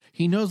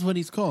He knows what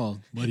he's called,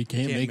 but he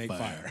can't make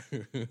fire.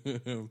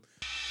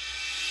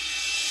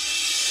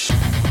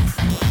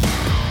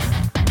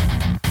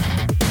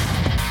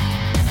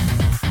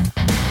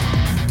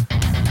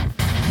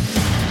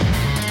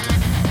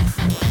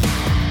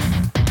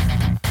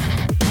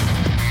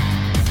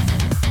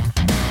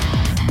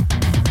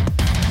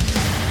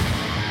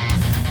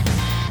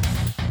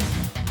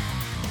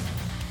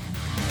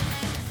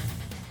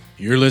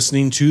 You're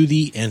listening to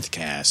the Nth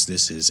Cast.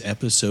 This is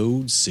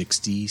episode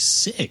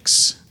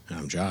 66.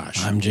 I'm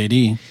Josh. I'm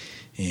JD.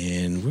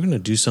 And we're going to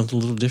do something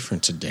a little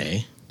different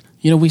today.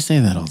 You know, we say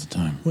that all the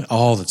time.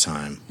 All the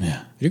time.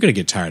 Yeah. You're going to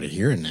get tired of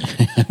hearing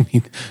that. I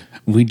mean,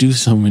 we do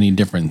so many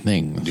different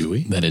things. Do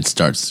we? That it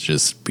starts to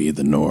just be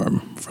the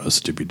norm for us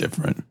to be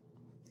different.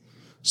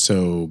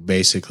 So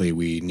basically,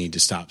 we need to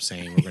stop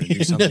saying we're going to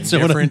do something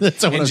different.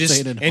 That's what I'm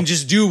just, saying. And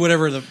just do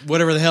whatever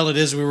the hell it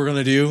is we were going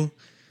to do.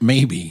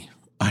 Maybe.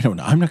 I don't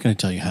know. I'm not going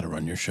to tell you how to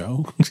run your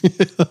show.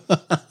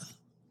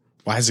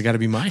 Why has it got to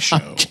be my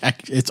show?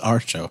 It's our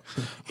show.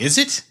 Is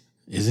it?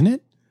 Isn't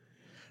it?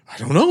 I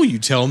don't know. You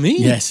tell me.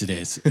 Yes, it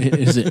is.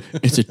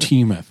 It's a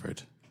team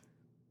effort.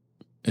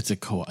 It's a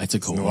co. It's a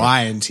co. No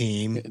I in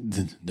team.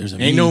 There's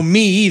a ain't no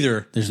me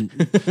either.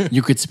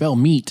 You could spell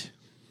meat.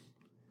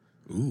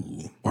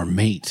 Ooh. Or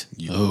mate.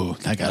 Oh,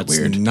 that got Let's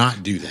weird.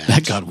 Not do that.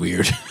 That got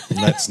weird.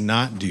 Let's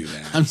not do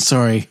that. I'm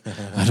sorry.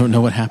 I don't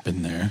know what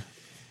happened there.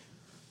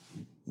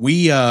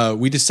 We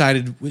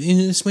decided, and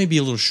this may be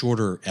a little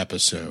shorter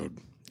episode.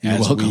 You're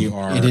welcome. We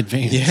are in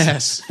advance.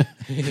 Yes.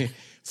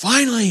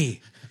 Finally.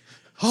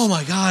 Oh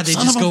my God.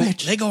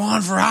 They go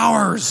on for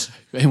hours.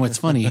 And what's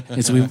funny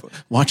is we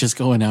watch us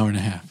go an hour and a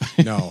half.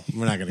 No,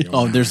 we're not going to go.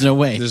 Oh, there's no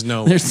way. There's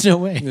no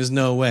way. There's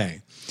no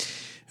way.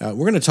 We're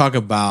going to talk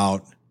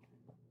about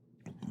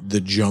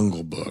The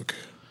Jungle Book.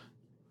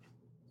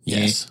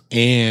 Yes.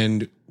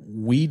 And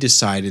we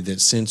decided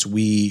that since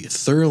we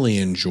thoroughly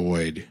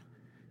enjoyed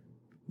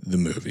the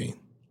movie.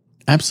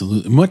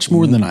 Absolutely. Much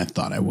more than I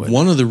thought I would.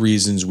 One of the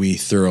reasons we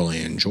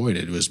thoroughly enjoyed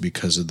it was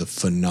because of the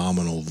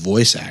phenomenal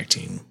voice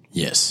acting.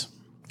 Yes.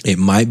 It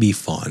might be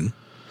fun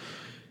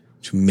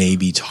to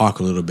maybe talk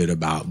a little bit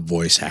about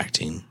voice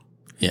acting.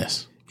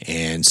 Yes.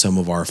 And some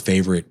of our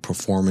favorite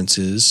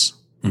performances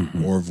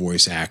or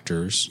voice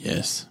actors.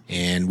 Yes.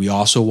 And we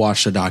also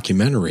watched a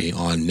documentary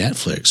on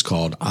Netflix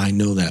called I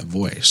Know That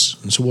Voice.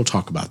 And so we'll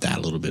talk about that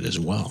a little bit as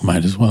well.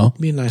 Might as well.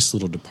 Be a nice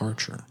little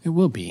departure. It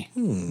will be.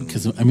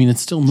 Because, I mean,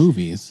 it's still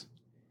movies.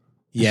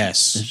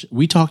 Yes.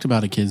 We talked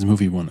about a kid's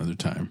movie one other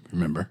time,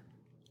 remember?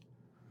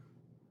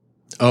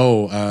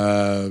 Oh,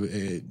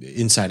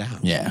 Inside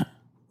Out. Yeah.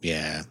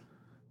 Yeah.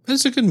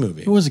 That's a good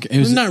movie. It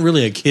was not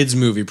really a kid's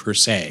movie per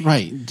se.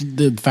 Right.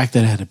 The fact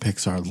that it had a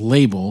Pixar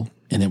label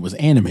and it was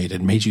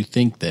animated made you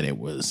think that it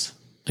was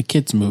a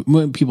kid's movie.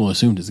 Well, people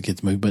assumed it's a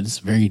kid's movie, but it's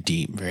very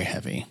deep, very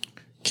heavy.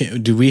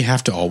 Do we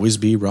have to always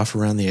be rough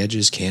around the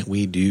edges? Can't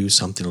we do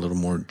something a little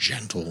more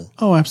gentle?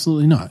 Oh,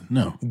 absolutely not.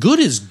 No. Good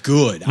is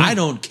good. I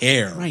don't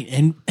care. Right.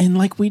 And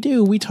like we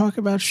do, we talk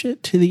about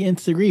shit to the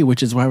nth degree,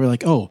 which is why we're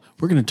like, oh,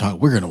 we're going to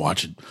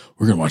watch it.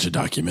 We're going to watch a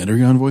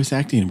documentary on voice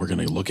acting, and we're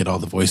going to look at all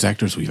the voice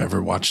actors we've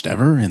ever watched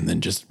ever, and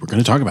then we're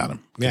going to talk about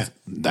them. Yeah.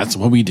 That's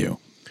what we do.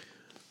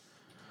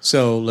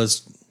 So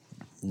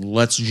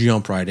let's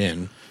jump right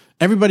in.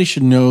 Everybody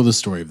should know the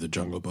story of The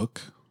Jungle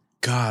Book.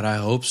 God, I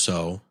hope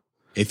so.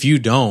 If you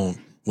don't,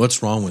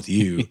 what's wrong with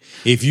you?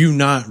 If you've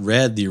not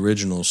read the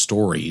original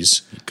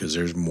stories, because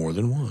there's more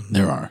than one.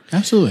 There are.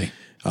 Absolutely.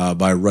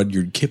 By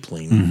Rudyard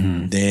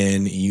Kipling,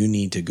 then you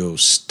need to go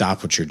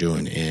stop what you're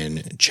doing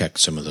and check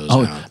some of those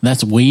out.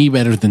 That's way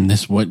better than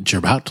what you're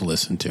about to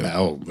listen to.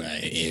 Oh,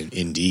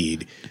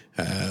 indeed.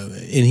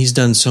 And he's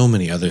done so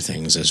many other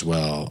things as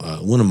well.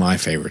 One of my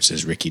favorites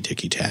is Ricky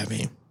Tikki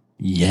Tavi.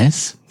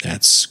 Yes.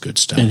 That's good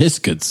stuff. It is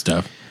good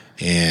stuff.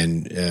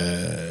 And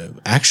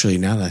actually,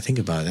 now that I think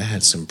about it, that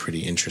had some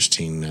pretty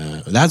interesting.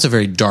 That's a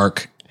very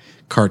dark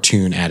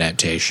cartoon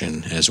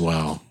adaptation as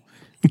well.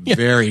 Yeah.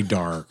 Very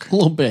dark, a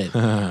little bit,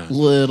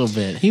 little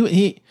bit.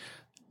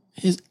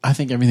 I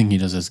think everything he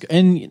does is good.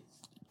 And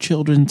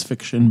children's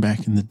fiction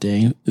back in the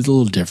day is a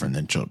little different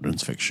than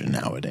children's fiction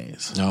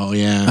nowadays. Oh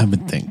yeah, I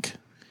would think.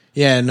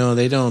 Yeah, no,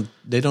 they don't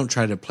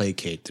try to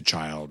placate the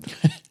child.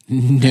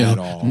 No, at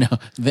all. No,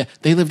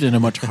 they lived in a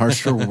much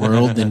harsher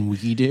world than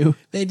we do.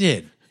 They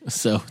did.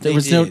 So there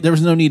was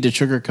no need to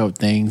sugarcoat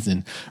things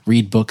and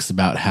read books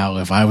about how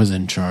if I was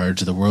in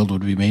charge, the world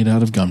would be made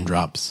out of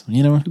gumdrops.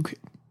 You know,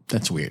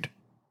 that's weird.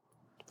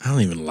 I don't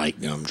even like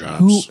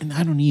gumdrops.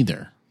 I don't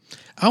either.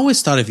 I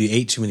always thought if you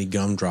ate too many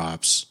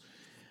gumdrops,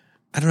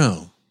 I don't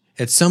know.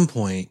 At some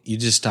point, you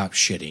just stop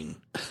shitting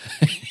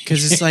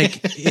because it's like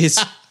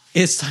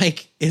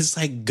it's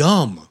like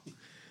gum.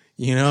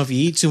 You know, if you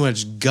eat too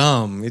much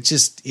gum, it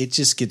just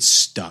gets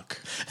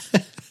stuck.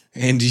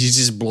 And you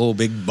just blow a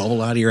big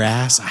bubble out of your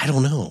ass? I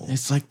don't know.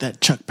 It's like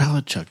that Chuck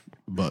Palahniuk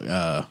book,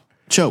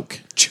 Choke.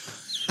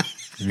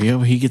 You know,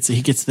 he gets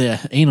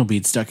the anal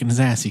bead stuck in his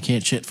ass. He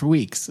can't shit for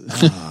weeks.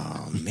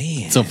 Oh,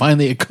 man. So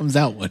finally it comes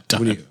out one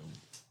time.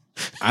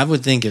 I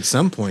would think at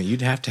some point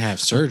you'd have to have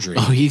surgery.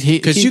 Oh,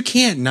 because you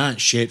can't not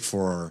shit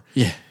for.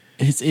 Yeah,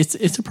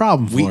 it's a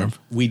problem for him.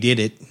 We did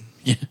it.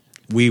 Yeah.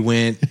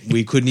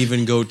 We couldn't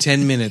even go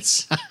 10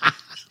 minutes.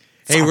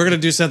 Hey, we're going to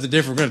do something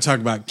different. We're going to talk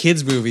about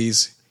kids'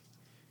 movies.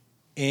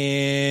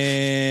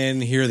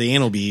 And here are the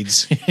anal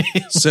beads.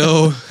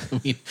 So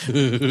we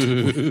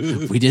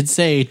did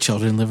say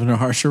children live in a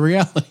harsher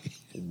reality.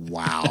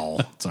 Wow.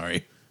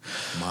 Sorry.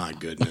 My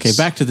goodness. Okay,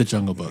 back to the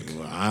Jungle Book.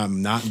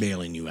 I'm not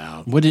bailing you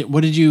out. What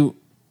did you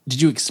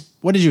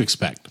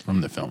expect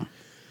from the film?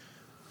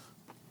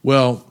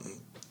 Well,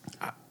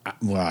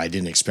 I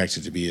didn't expect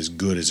it to be as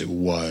good as it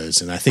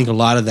was. And I think a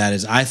lot of that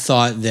is I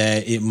thought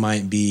that it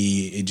might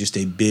be just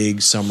a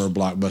big summer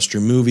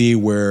blockbuster movie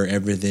where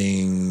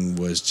everything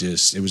was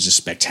just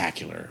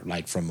spectacular,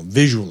 like from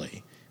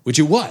visually, which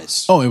it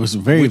was. Oh, it was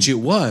which it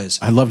was.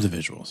 I love the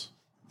visuals.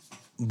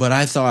 But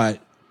I thought,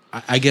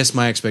 I guess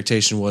my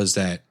expectation was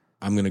that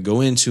I'm going to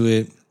go into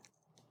it.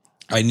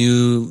 I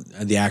knew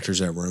the actors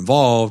that were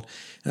involved.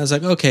 And I was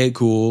like, okay,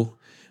 cool.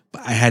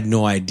 But I had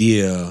no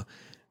idea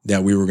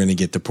that we were going to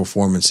get the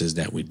performances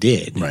that we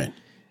did. Right.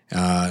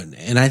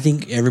 And I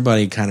think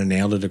everybody kind of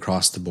nailed it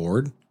across the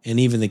board.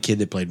 And even the kid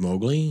that played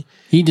Mowgli.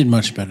 He did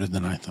much better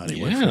than I thought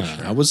he would. For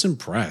sure. I was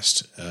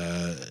impressed.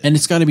 And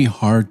it's got to be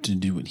hard to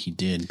do what he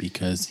did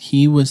because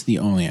he was the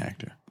only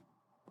actor.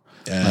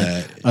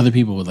 Like other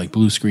people with like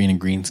blue screen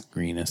and green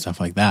screen and stuff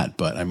like that.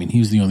 But I mean, he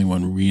was the only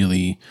one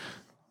really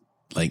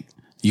like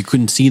you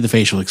couldn't see the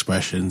facial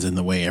expressions and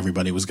the way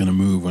everybody was going to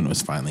move when it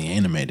was finally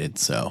animated.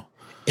 So.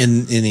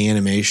 And the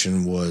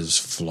animation was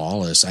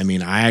flawless. I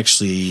mean, I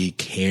actually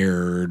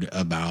cared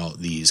about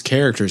these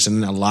characters,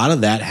 and a lot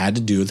of that had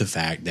to do with the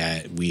fact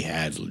that we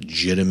had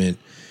legitimate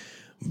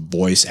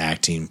voice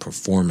acting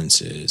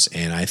performances.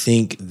 And I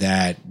think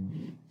that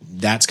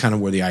that's kind of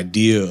where the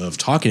idea of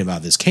talking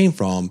about this came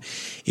from,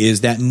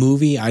 is that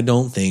movie I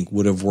don't think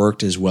would have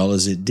worked as well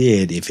as it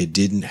did if it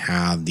didn't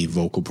have the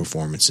vocal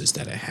performances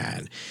that it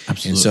had.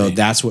 Absolutely. And so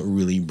that's what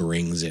really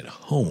brings it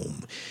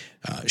home.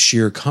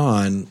 Shere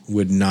Khan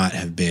would not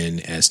have been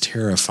as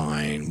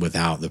terrifying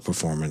without the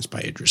performance by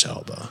Idris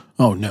Elba.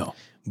 Oh, no.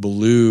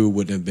 Baloo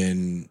would have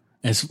been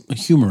as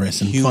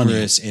humorous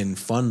and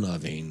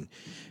fun-loving.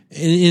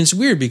 And it's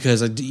weird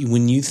because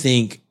when you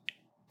think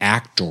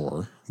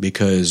actor,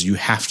 because you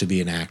have to be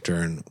an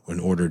actor in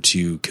order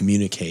to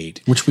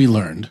communicate. Which we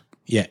learned.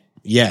 Yeah.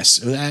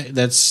 Yes.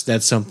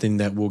 That's something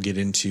that we'll get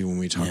into when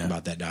we talk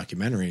about that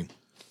documentary.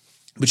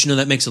 But,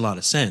 that makes a lot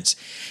of sense.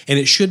 And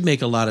it should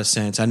make a lot of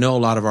sense. I know a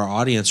lot of our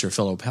audience are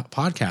fellow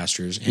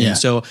podcasters. And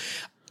so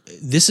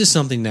this is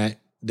something that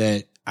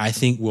I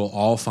think we'll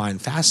all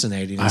find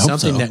fascinating and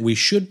something that we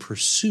should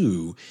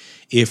pursue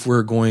if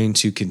we're going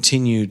to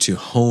continue to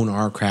hone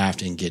our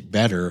craft and get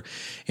better.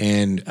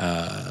 And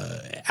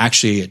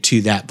actually,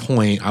 to that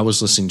point, I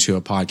was listening to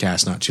a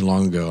podcast not too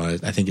long ago.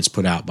 I think it's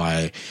put out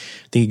by,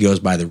 it goes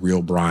by The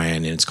Real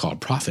Brian, and it's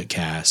called Prophet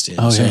Cast.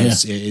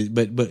 And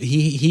but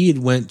he had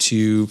went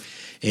to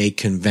a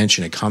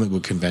convention, a comic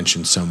book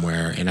convention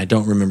somewhere, and I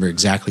don't remember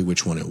exactly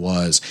which one it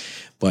was,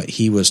 but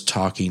he was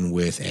talking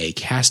with a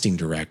casting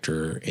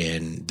director,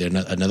 and then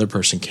another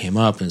person came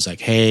up and was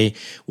like, "Hey,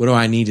 what do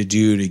I need to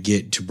do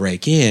to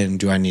break in?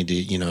 Do I need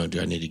to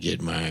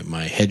get my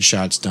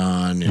headshots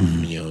done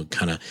and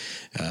kind of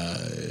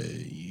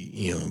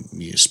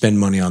spend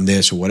money on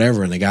this or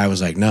whatever?" And the guy was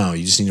like, "No,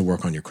 you just need to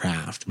work on your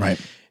craft." Right.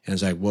 And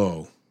it's like,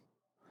 whoa,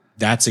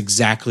 that's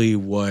exactly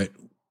what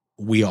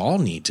we all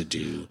need to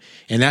do.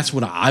 And that's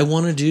what I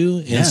want to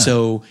do. And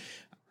so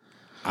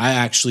I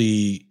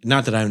actually,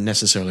 not that I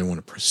necessarily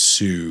want to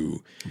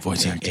pursue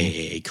voice acting,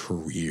 a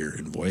career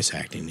in voice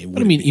acting.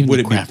 But I mean, even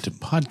the craft of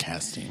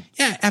podcasting.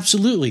 Yeah,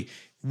 absolutely.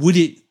 Would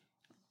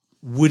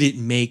it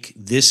make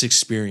this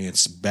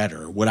experience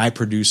better? Would I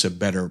produce a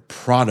better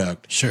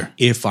product? Sure.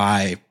 If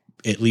I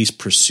at least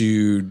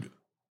pursued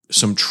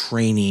some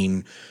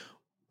training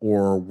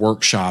or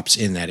workshops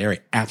in that area?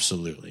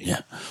 Absolutely.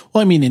 Yeah.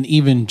 Well, I mean, and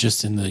even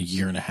just in the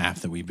year and a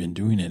half that we've been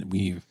doing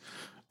it,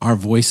 our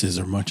voices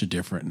are much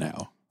different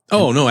now.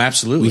 Oh, no,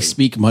 absolutely. We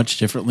speak much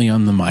differently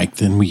on the mic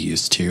than we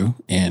used to,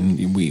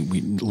 and we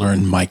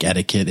learn mic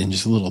etiquette and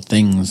just little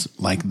things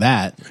like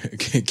that.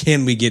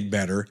 Can we get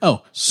better?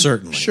 Oh,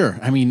 certainly. Sure.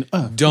 I mean,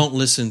 don't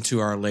listen to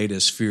our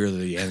latest Fear of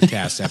the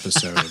Endcast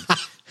episode.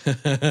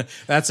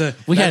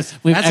 We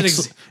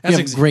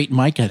have great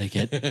mic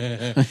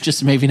etiquette,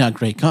 just maybe not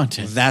great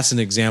content. That's an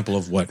example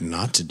of what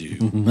not to do.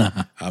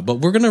 But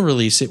we're going to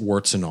release it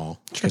warts and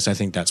all, because I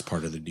think that's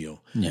part of the deal.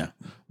 Yeah.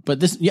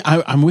 But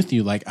I'm with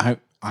you. Like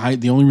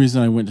the only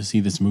reason I went to see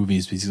this movie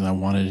is because I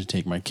wanted to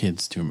take my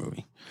kids to a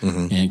movie.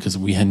 And because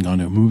we hadn't gone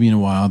to a movie in a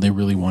while, they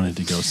really wanted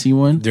to go see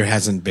one. There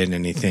hasn't been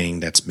anything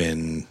that's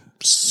been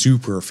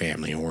super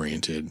family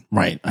oriented.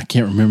 Right. I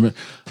can't remember.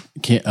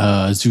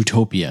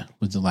 Zootopia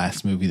was the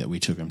last movie that we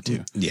took them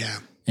to. Yeah.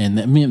 And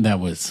it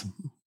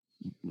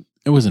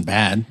wasn't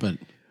bad, but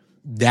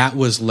that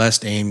was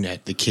less aimed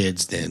at the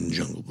kids than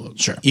Jungle Book.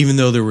 Sure. Even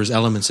though there was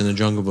elements in the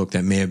Jungle Book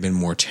that may have been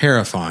more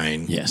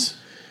terrifying. Yes.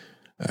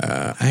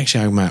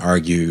 I might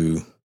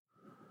argue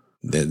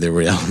there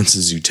were elements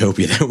of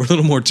Zootopia that were a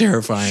little more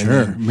terrifying.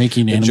 Sure, than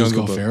making the animals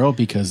Jungle go Book. feral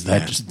because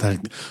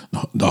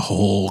the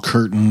whole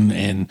curtain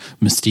and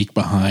mystique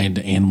behind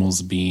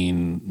animals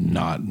being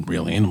not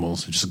real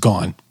animals are just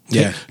gone.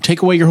 Yeah.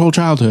 Take away your whole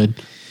childhood.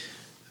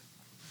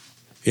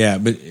 Yeah,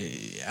 but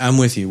I'm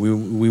with you.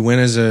 We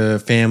went as a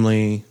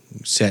family,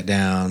 sat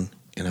down,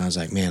 and I was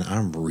like, man,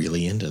 I'm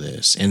really into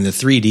this. And the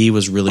 3D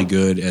was really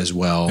good as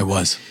well. It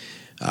was.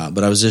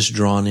 But I was just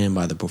drawn in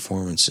by the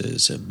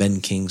performances of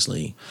Ben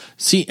Kingsley.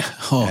 See,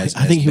 I as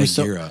think he was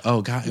so. Bagheera.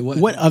 Oh God,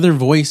 What other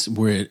voice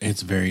where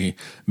it's very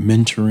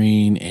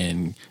mentoring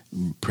and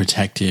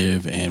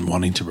protective and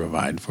wanting to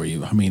provide for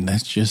you? I mean,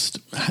 that's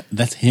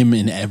him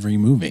in every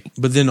movie.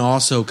 But then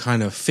also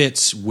kind of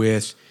fits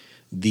with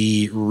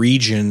the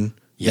region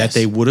Yes. that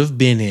they would have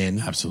been in,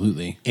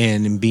 Absolutely.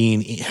 and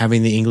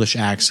having the English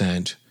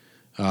accent.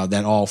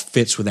 That all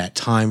fits with that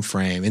time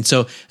frame. And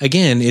so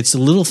again, it's the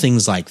little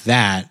things like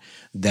that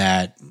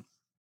they're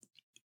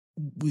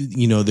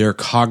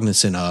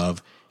cognizant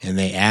of and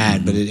they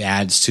add, but it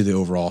adds to the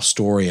overall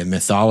story and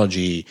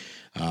mythology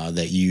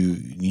that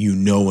you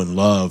know and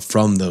love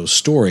from those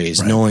stories,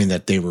 Right. knowing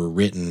that they were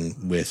written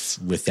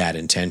with that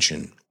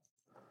intention.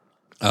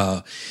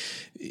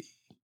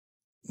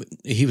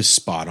 He was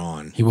spot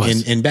on. He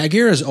was. And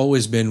Bagheera has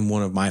always been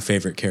one of my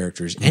favorite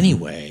characters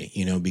anyway,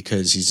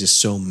 because he's just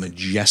so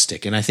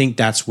majestic. And I think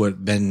that's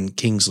what Ben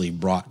Kingsley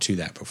brought to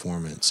that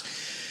performance.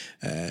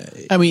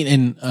 I mean,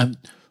 and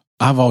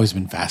I've always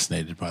been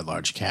fascinated by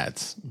large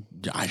cats.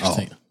 I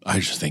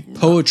just think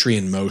Poetry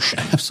in motion.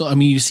 absolutely. I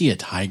mean, you see a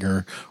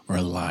tiger or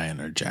a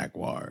lion or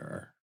jaguar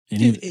or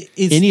any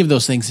It's- of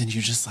those things, and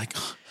you're just like,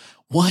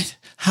 what?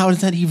 How is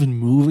that even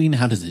moving?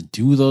 How does it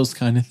do those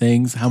kind of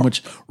things? How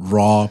much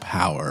raw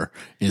power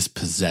is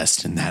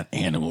possessed in that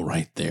animal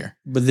right there?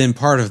 But then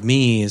part of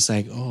me is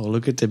like, oh,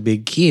 look at the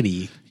big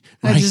kitty.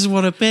 I Right. just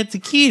want to pet the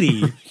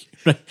kitty.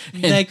 Right.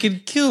 That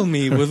could kill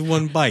me with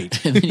one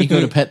bite. And then you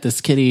go to pet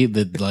this kitty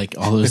that like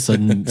all of a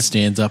sudden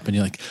stands up and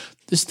you're like,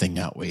 this thing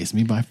outweighs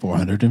me by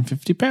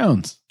 450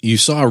 pounds. You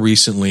saw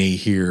recently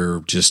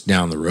here just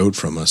down the road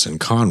from us in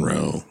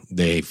Conroe,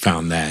 they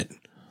found that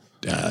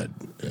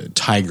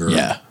tiger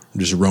Yeah.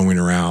 just roaming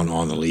around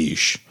on the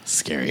leash.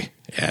 Scary.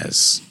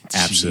 As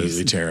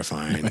absolutely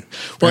terrifying. Well,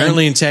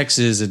 Apparently in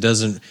Texas, it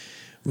doesn't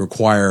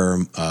require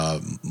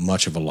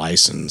much of a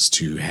license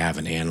to have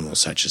an animal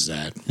such as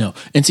that. No.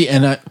 And see,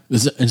 and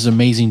there's an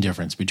amazing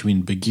difference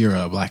between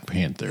Bagheera, a Black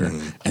Panther,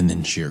 and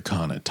then Shere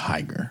Khan, a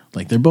tiger.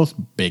 Like they're both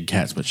big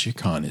cats, but Shere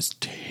Khan is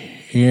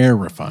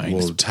terrifying.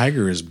 Well,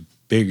 tiger is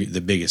big,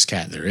 the biggest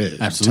cat there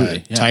is.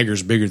 Absolutely, yeah.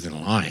 Tiger's bigger than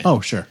a lion. Oh,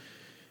 sure.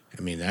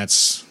 I mean,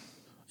 that's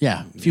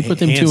Yeah. If you put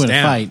them Hands two in a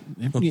down. fight,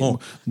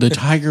 the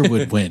tiger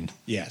would win.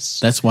 yes.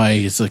 That's why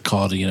it's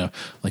called,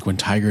 like when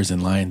tigers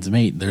and lions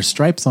mate, there's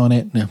stripes on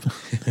it. Yeah,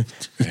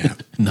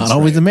 Not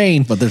always a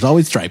mane, but there's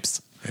always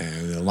stripes.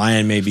 the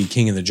lion may be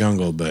king of the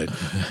jungle, but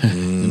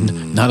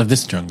Not of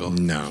this jungle.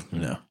 no.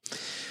 No.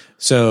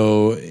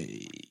 So,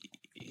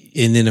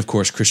 and then of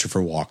course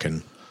Christopher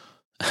Walken,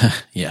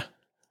 Yeah.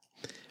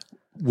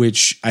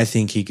 which I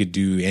think he could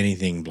do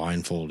anything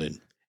blindfolded.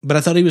 But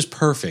I thought he was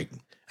perfect.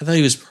 I thought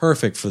he was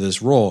perfect for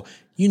this role.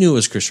 You knew it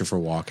was Christopher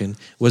Walken.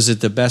 Was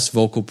it the best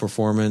vocal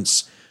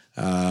performance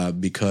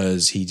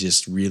because he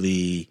just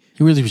really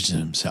He really was just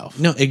himself.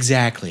 no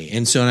exactly.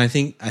 And so, and I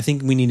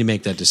think we need to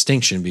make that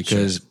distinction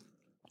because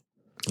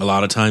a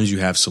lot of times you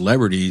have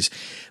celebrities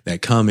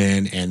that come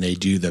in and they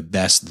do the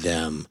best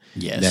them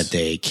Yes. that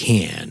they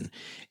can.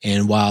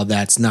 And while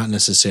that's not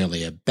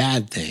necessarily a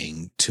bad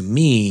thing, to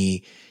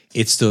me,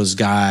 it's those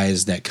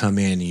guys that come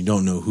in and you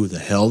don't know who the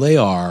hell they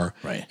are.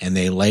 Right. And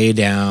they lay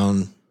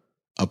down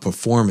a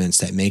performance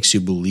that makes you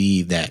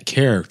believe that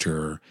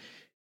character.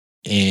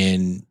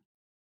 And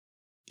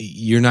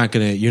you're not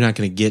gonna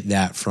get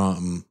that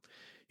from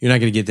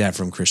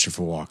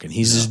Christopher Walken.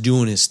 He's just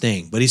doing his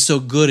thing, but he's so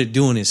good at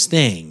doing his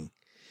thing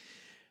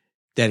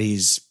that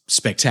he's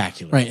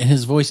spectacular. Right. And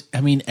his voice,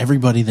 I mean,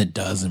 everybody that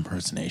does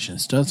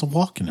impersonations does a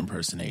Walken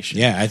impersonation.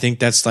 Yeah, I think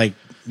that's like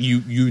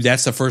you.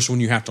 That's the first one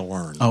you have to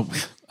learn. Oh,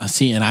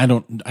 see, and I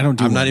don't do I'm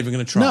one. not even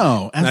going to try.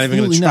 No, not even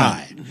going absolutely to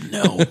try. not.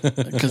 No,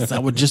 because I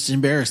would just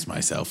embarrass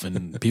myself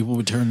and people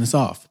would turn this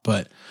off.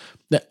 But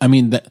I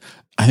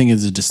think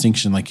it's a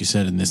distinction, like you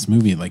said, in this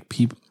movie. Like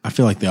people, I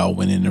feel like they all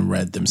went in and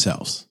read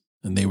themselves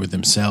and they were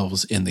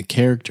themselves in the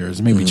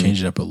characters, maybe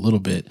change it up a little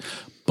bit.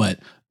 But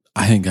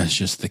I think that's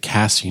just the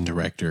casting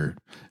director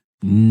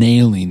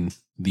nailing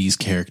these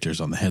characters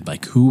on the head.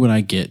 Like, who would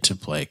I get to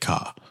play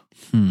Ka?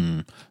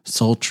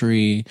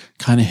 Sultry,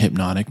 kind of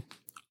hypnotic.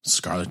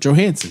 Scarlett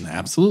Johansson,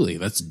 absolutely.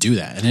 Let's do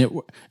that, and it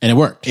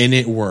worked. And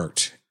it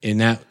worked.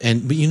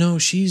 But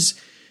she's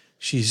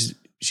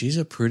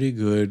a pretty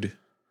good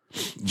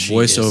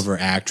voiceover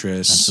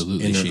actress.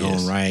 Absolutely, in her she own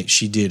is. right.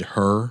 She did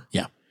Her.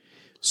 Yeah,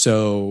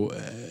 So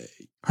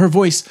her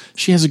voice.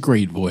 She has a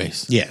great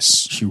voice.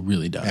 yes, She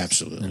really does.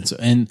 Absolutely.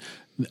 And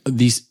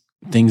these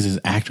things as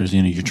actors,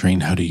 you're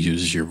trained how to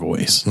use your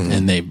voice,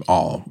 and they've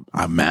all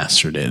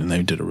mastered it, and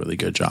they did a really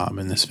good job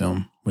in this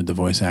film. with the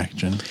voice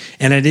action.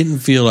 And I didn't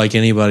feel like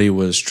anybody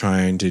was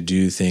trying to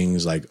do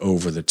things like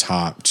over the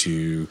top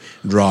to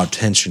draw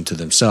attention to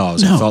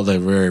themselves. No. I felt they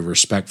were very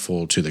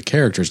respectful to the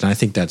characters, and I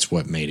think that's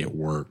what made it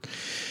work.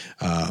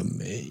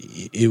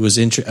 It was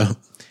interesting.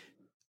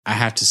 I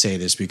have to say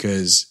this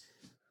because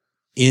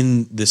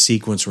in the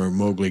sequence where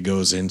Mowgli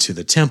goes into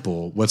the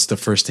temple, what's the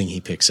first thing he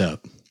picks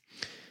up?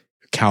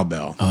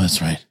 Cowbell. Oh,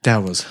 that's right.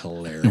 That was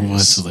hilarious. It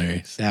was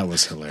hilarious. That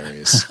was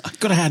hilarious. I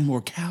could have had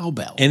more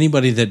cowbell.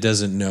 Anybody that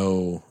doesn't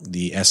know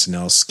the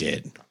SNL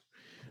skit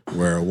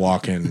where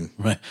walking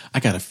Right. I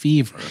got a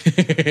fever,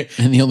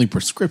 and the only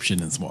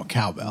prescription is more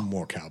cowbell.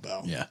 more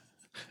cowbell. Yeah.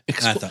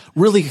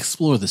 Really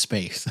explore the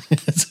space.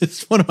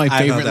 It's one of my I thought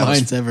favorite that was-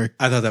 lines ever.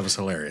 I thought that was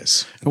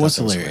hilarious. It was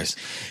hilarious.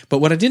 But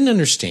what I didn't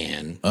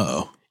understand,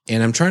 Uh-oh.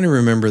 and I'm trying to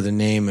remember the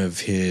name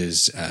of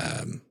his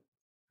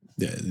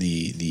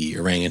the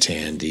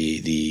orangutan,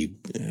 the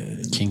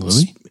King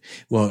Louis?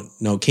 well,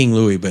 no, King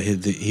Louis, but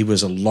he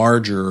was a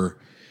larger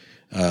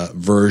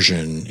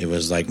version. It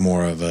was like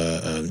more of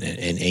an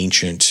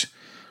ancient,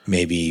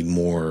 maybe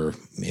more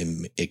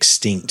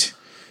extinct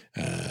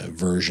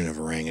version of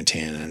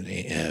orangutan.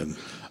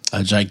 A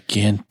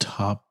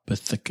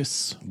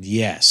Gigantopithecus?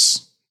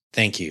 Yes,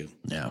 thank you.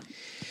 Yeah.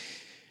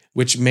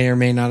 Which may or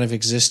may not have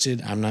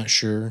existed. I'm not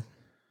sure.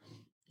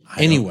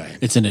 Anyway,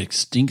 It's an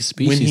extinct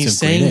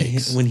species of great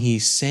apes. when he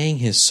sang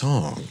his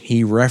song,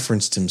 he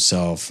referenced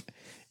himself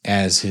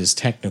as his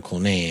technical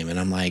name, and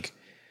I'm like,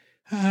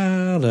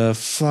 how the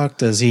fuck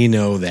does he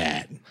know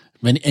that?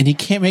 And he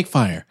can't make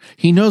fire.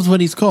 He knows what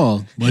he's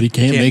called, but he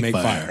can't, make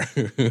fire.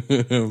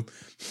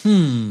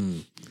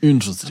 I'm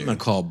Interesting. gonna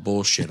call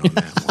bullshit on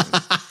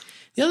that one.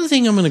 The other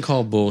thing I'm gonna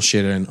call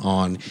bullshit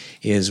on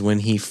is when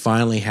he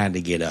finally had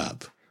to get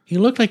up. He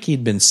looked like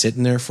he'd been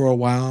sitting there for a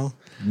while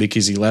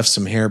because he left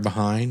some hair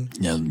behind.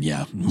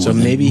 Yeah. So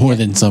maybe more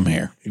than some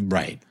hair.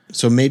 Right.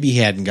 So maybe he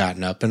hadn't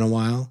gotten up in a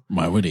while.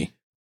 Why would he?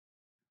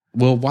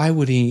 Well, why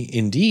would he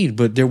indeed?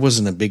 But there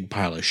wasn't a big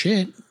pile of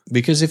shit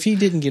because if he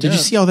didn't get up. Did you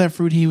see all that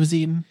fruit he was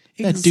eating?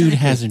 That Exactly. dude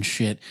hasn't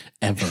shit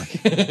ever.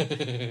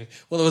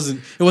 Well, it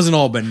wasn't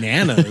all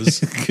bananas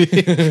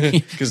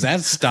because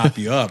that'd stop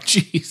you up.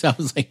 Jeez, I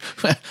was like,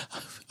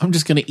 I'm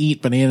just gonna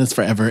eat bananas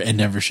forever and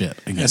never shit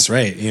again. That's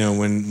right. You know,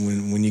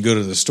 when you go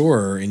to the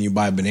store and you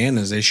buy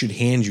bananas, they should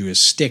hand you a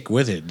stick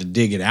with it to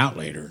dig it out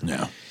later.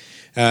 No.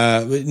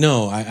 But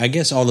no, I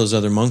guess all those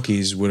other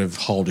monkeys would have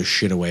hauled his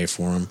shit away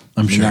for him.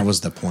 I'm sure. that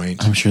was the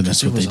point. I'm sure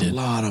that's what they There was did. a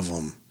lot of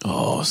them.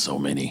 Oh, so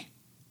many.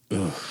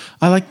 Ugh.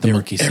 I like the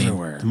monkey scene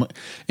everywhere.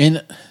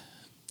 and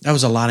That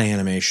was a lot of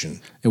animation.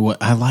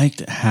 I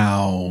liked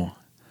how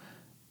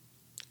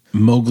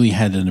Mowgli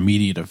had an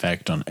immediate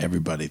effect on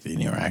everybody that he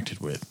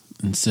interacted with,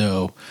 and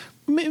so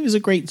it was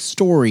a great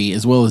story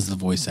as well as the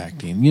voice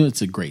acting. You know,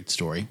 it's a great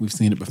story. We've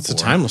seen it before. It's a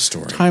timeless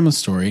story. Timeless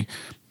story,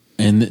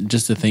 and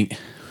just to think,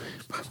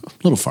 a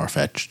little far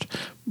fetched,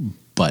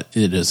 but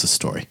it is a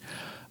story.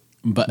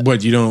 But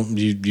What you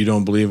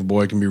don't believe a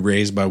boy can be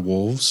raised by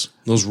wolves?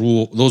 Those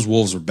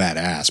wolves are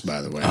badass,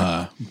 by the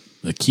way.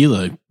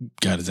 Aquila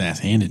got his ass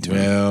handed to him.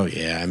 Well,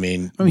 yeah, I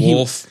mean he-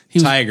 wolf, he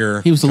was-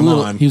 tiger. He was a come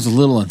little. on. He was a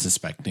little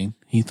unsuspecting.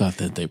 He thought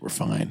that they were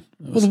fine.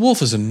 Well, the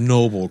wolf is a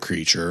noble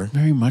creature,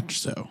 Very much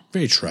so.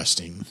 very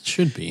trusting.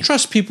 Should be.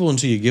 Trust people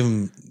until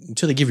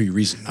they give you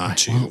reason not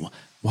to.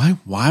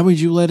 Why would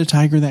you let a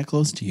tiger that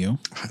close to you?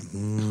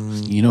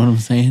 You know what I'm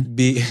saying?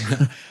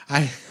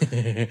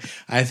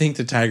 I think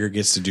the tiger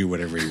gets to do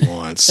whatever he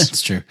wants.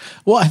 That's true.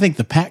 Well, I think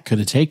the pack could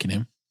have taken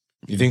him.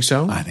 You think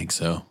so? I think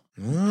so.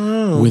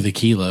 Oh. With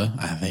Aquila,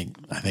 I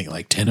think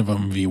like 10 of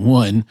them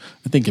v1.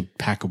 I think a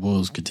pack of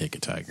wolves could take a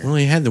tiger. Well,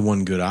 he had the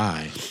one good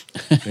eye.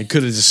 It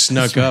could have just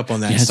snuck up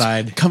on that Yes,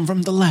 side. Come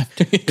from the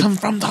left. Come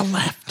from the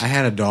left. I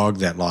had a dog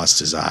that lost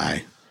his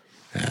eye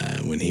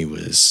when he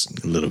was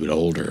a little bit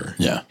older.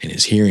 Yeah. And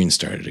his hearing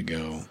started to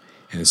go.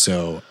 And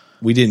so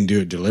we didn't do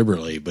it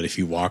deliberately, but if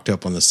you walked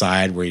up on the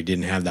side where he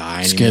didn't have the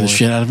eye Scare anymore, the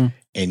shit out of him.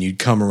 and you'd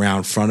come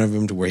around front of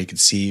him to where he could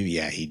see you,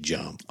 yeah, he'd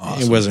jump.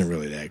 Awesome. It wasn't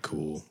really that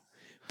cool.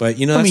 But,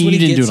 you know, I that's mean, what you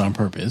he didn't do gets. it on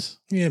purpose.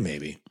 Yeah,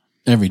 maybe.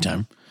 Every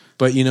time.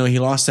 But, you know, he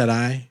lost that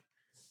eye.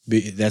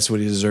 That's what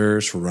he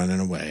deserves for running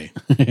away.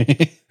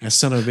 That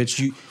son of a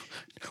bitch,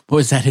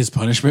 Was that his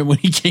punishment when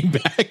he came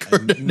back? Or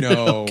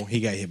no, he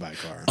got hit by a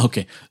car.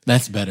 Okay,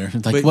 that's better.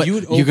 It's like, But what? you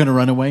would You're going to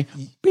run away?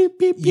 Beep, beep,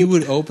 beep. You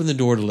would open the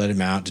door to let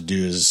him out to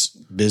do his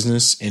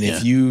business. And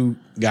if you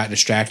got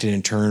distracted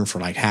and turned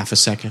for like half a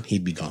second,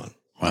 he'd be gone.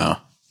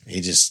 Wow.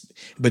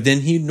 But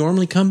then he'd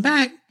normally come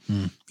back,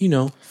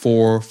 4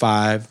 or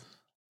 5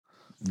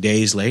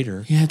 days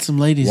later, He had some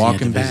ladies he had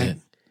walking to back. visit.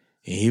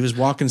 And he was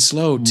walking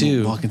slow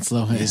too. Walking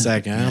slow. He's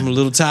like, I'm a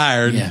little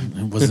tired. Yeah,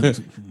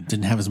 it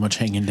didn't have as much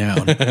hanging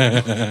down.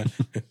 I'm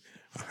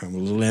a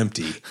little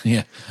empty.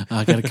 Yeah,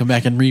 I got to come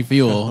back and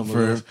refuel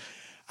for.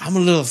 I'm a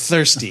little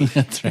thirsty.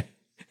 That's right.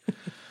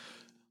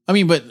 I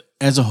mean, but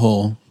as a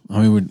whole,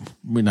 I mean,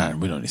 we don't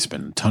need to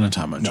spend a ton of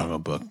time on Jungle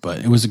Book, but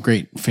it was a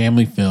great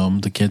family film.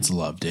 The kids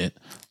loved it.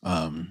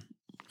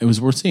 It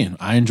was worth seeing.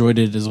 I enjoyed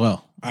it as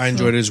well. I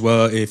enjoyed it as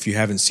well. If you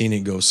haven't seen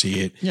it, go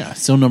see it. Yeah,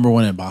 still number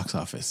one at box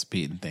office,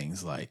 beating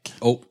things like.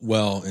 Oh,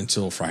 well,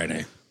 until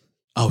Friday.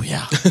 Oh,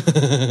 yeah.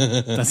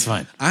 That's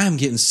fine. I am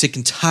getting sick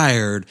and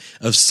tired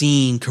of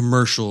seeing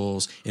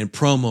commercials and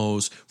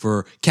promos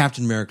for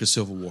Captain America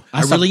Civil War.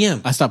 I really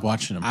am. I stopped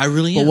watching them. I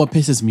really am. But what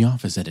pisses me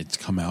off is that it's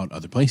come out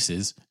other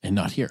places and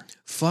not here.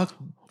 Fuck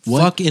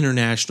What?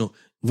 international.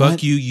 What?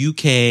 Fuck you,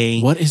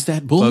 UK. What is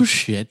that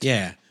bullshit?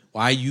 Yeah.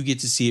 Why you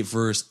get to see it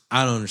first,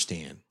 I don't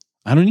understand.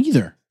 I don't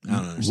either. I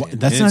don't understand.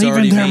 That's And not it's even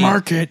already their made-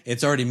 market.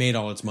 It's already made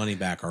all its money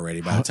back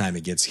already by the time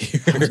it gets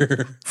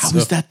here. How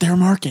is that their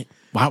market?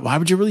 Why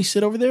would you release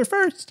it over there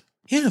first?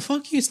 Yeah,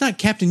 fuck you. It's not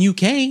Captain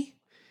UK.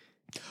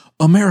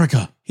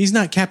 America. He's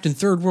not Captain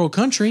Third World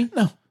Country.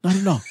 No, not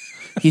at all.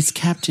 He's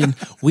Captain.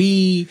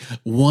 We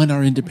won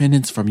our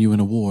independence from you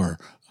in a war.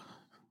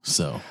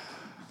 So,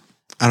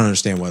 I don't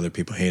understand why other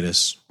people hate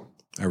us.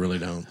 I really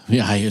don't.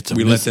 yeah, it's a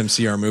We let them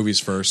see our movies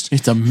first.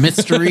 It's a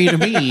mystery to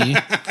me.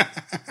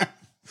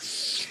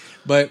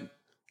 But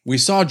we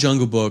saw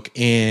Jungle Book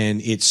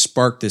and it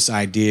sparked this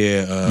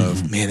idea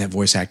of, man, that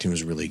voice acting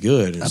was really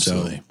good. And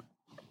Absolutely.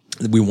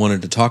 so we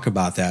wanted to talk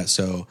about that.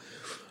 So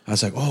I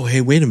was like, oh, hey,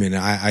 wait a minute.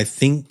 I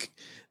think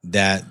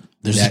that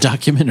There's a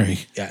documentary.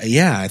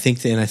 Yeah, I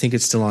think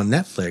it's still on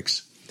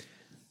Netflix.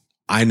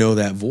 I know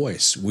that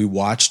voice. We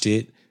watched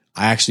it.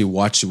 I actually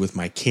watched it with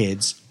my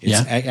kids.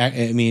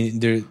 I mean,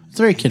 It's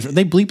very kid.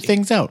 They bleep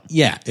things out.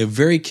 yeah,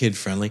 very kid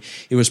friendly.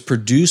 It was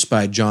produced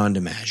by John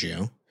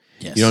DiMaggio.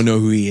 Yes. You don't know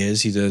who he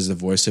is. He does the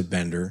voice of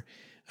Bender.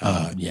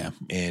 Yeah.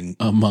 And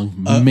Among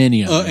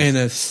many others. and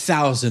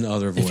 1,000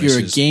 other voices. If you're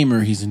a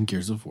gamer, he's in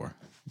Gears of War.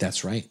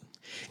 That's right.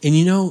 And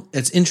you know,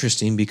 that's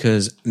interesting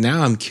because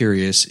now I'm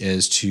curious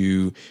as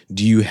to,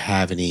 do you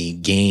have any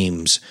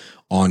games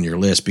on your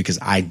list? Because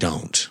I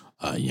don't.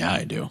 Yeah,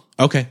 I do.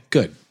 Okay,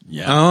 good.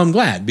 Yeah. I'm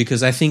glad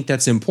because I think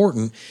that's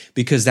important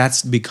because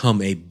that's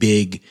become a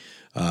big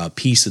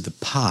piece of the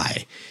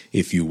pie,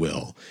 if you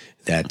will.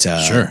 That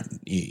Sure.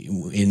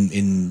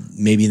 in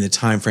maybe in the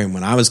time frame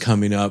when I was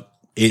coming up,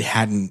 it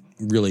hadn't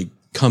really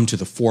come to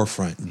the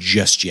forefront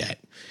just yet.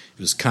 It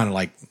was kind of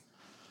like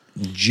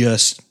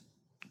just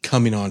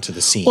coming onto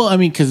the scene. Well, I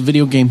mean, because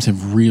video games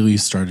have really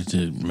started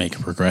to make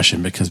a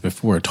progression because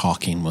before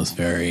talking was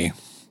very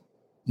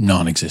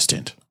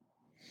non-existent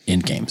in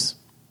games.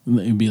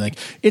 It'd be like,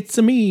 it's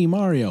a me,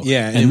 Mario.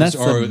 yeah, and that's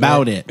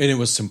about it. And it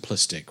was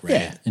simplistic, right?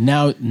 Yeah, and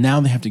now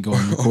they have to go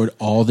and record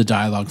all the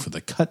dialogue for the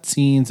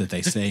cutscenes that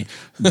they say,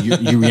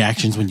 your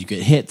reactions when you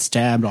get hit,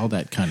 stabbed, all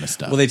that kind of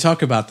stuff. Well, they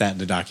talk about that in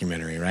the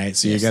documentary, right?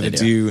 So Yes, you got to they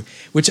do. do,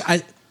 which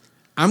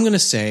I'm going to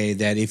say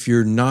that if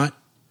you're not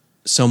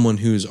someone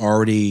who's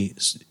already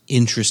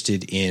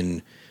interested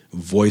in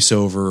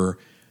voiceover,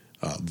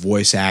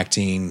 voice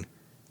acting,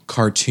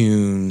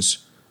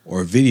 cartoons,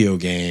 or video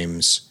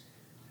games,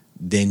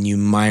 then you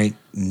might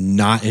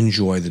not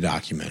enjoy the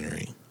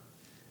documentary.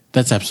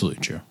 That's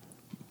absolutely true.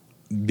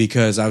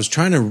 Because I was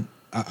trying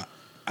to,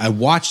 I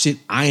watched it,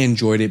 I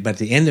enjoyed it, but at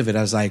the end of it,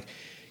 I was like,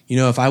 you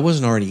know, if I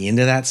wasn't already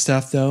into that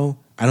stuff, though,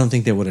 I don't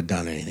think that would have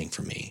done anything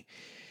for me.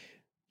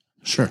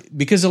 Sure.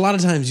 Because a lot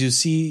of times you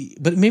see,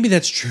 but maybe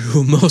that's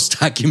true of most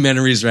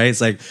documentaries, right? It's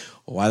like,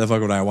 well, why the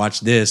fuck would I watch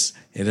this?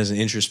 It doesn't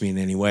interest me in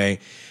any way.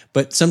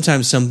 But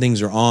sometimes some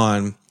things are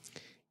on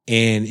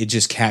and it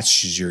just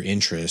catches your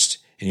interest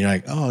and you're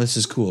like, oh, this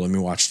is cool. Let me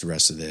watch the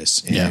rest of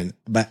this. And,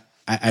 but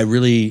I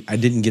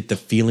didn't get the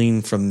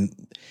feeling from,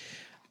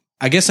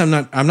 I guess I'm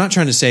not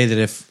trying to say that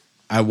if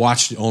I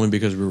watched it only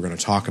because we were going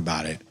to talk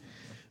about it,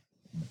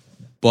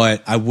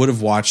 but I would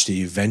have watched it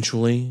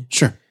eventually.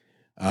 Sure.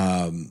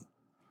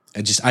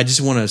 I just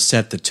want to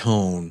set the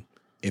tone.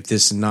 If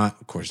this is not,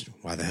 of course,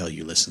 why the hell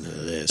you listen to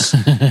this?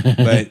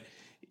 But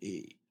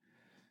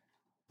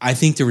I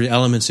think there were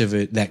elements of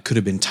it that could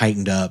have been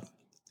tightened up,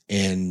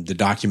 and the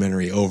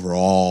documentary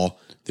overall,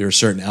 there are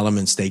certain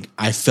elements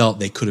I felt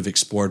they could have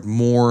explored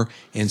more,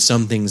 and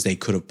some things they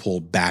could have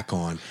pulled back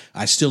on.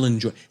 I still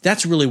enjoy.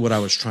 That's really what I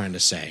was trying to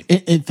say.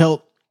 It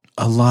felt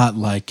a lot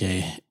like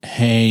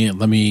hey,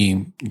 let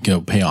me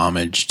go pay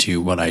homage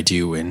to what I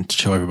do and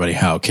show everybody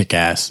how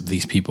kick-ass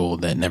these people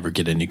that never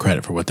get any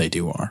credit for what they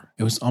do are.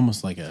 It was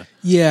almost like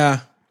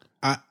Yeah,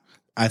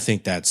 I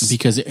think that's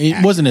because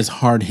it wasn't as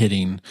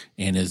hard-hitting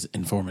and as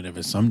informative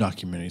as some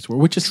documentaries were,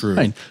 which is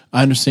fine.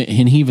 I understand.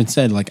 And he even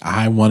said, like,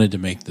 I wanted to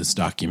make this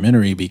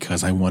documentary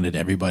because I wanted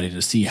everybody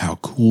to see how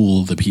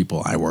cool the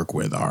people I work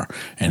with are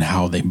and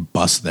how they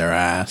bust their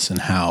ass and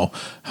how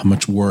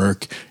much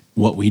work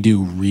what we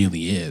do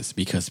really is,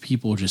 because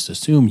people just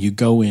assume you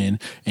go in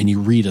and you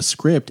read a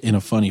script in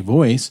a funny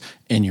voice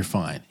and you're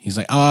fine. He's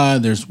like,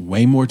 there's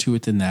way more to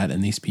it than that.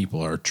 And these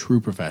people are true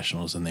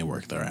professionals and they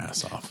work their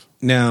ass off.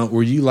 Now,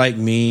 were you like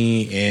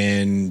me,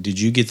 and did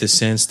you get the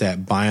sense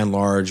that by and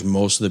large,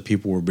 most of the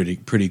people were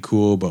pretty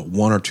cool, but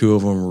one or two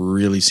of them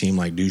really seemed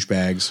like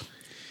douchebags?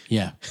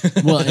 Yeah.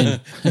 Well,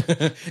 and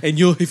and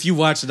if you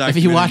watch the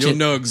documentary, you'll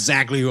know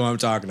exactly who I'm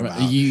talking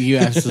about. You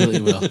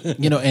absolutely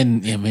will.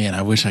 And man,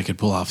 I wish I could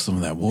pull off some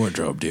of that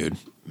wardrobe, dude.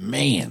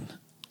 Man.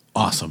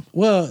 awesome.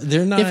 Well,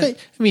 they're not.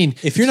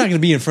 If you're not going to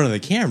be in front of the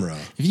camera,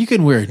 if you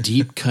can wear a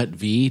deep cut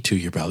V to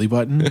your belly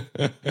button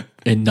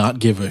and not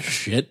give a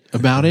shit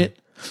about it,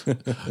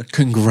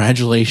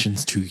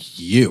 congratulations to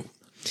you.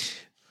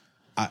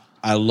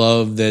 I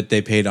love that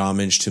they paid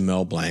homage to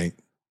Mel Blanc.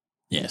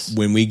 Yes.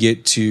 When we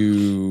get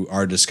to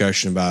our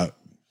discussion about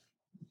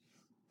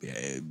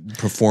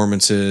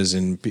performances,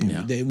 and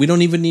we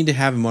don't even need to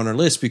have him on our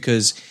list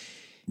because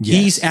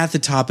he's at the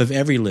top of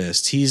every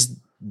list. He's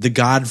the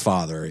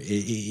Godfather.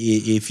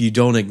 If you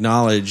don't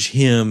acknowledge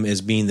him as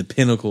being the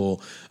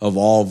pinnacle of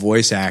all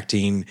voice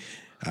acting,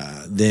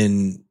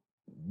 then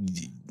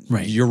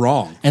you're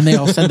wrong. And they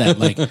all said that,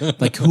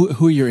 like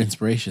who are your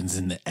inspirations?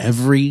 And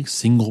every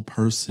single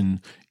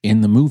person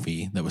in the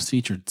movie that was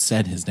featured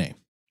said his name.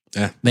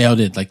 Yeah. They all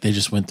did. Like they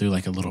just went through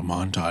like a little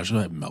montage.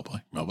 Like, Mel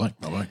Blanc, Mel Blanc,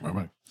 Mel Blanc, Mel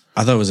Blanc.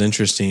 I thought it was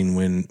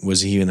interesting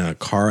was he in a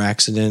car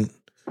accident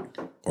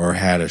or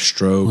had a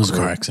stroke? It was a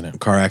car accident.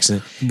 Car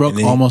accident.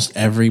 Broke almost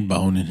every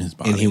bone in his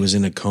body. And he was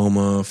in a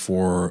coma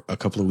for a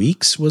couple of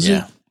weeks, was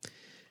it?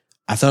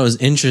 I thought it was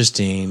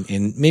interesting,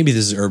 and maybe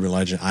this is urban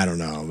legend. I don't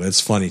know, but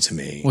it's funny to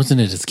me.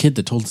 Wasn't it his kid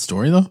that told the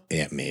story, though?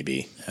 Yeah,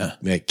 maybe.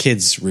 Yeah.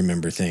 Kids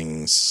remember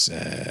things.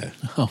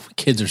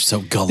 Kids are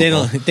so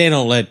gullible. They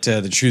don't let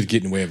the truth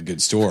get in the way of a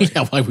good story.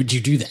 Yeah, why would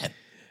you do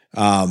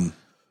that?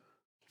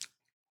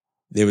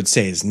 They would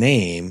say his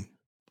name,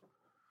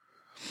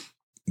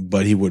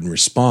 but he wouldn't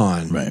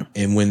respond. Right.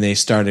 And when they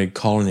started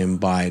calling him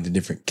by the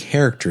different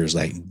characters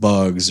like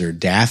Bugs or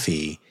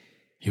Daffy,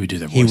 he would do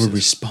their voices. He would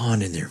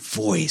respond in their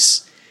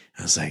voice.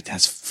 I was like,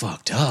 that's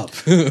fucked up.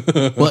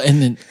 Well,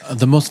 and then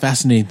the most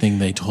fascinating thing,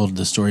 they told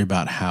the story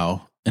about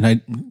how, and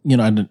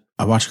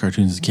I watched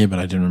cartoons as a kid, but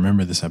I didn't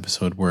remember this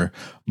episode where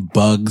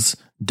Bugs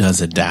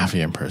does a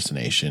Daffy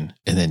impersonation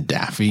and then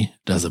Daffy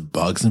does a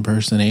Bugs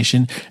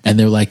impersonation. And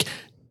they're like,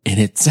 and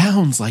it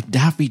sounds like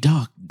Daffy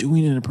Duck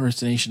doing an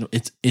impersonation.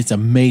 It's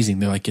amazing.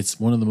 They're like, it's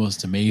one of the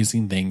most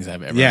amazing things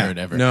I've ever heard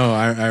ever. No,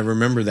 I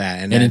remember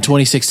that. And in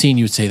 2016,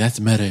 you would say that's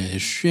meta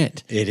as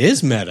shit. It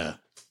is meta.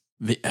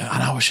 And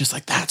I was just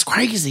like, that's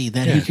crazy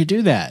that he could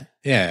do that.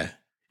 Yeah.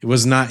 It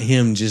was not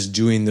him just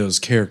doing those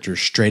characters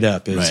straight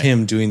up. It was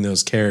him doing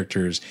those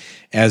characters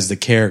as the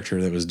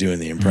character that was doing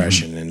the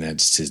impression. And that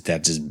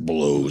just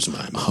blows my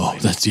mind. Oh,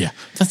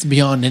 that's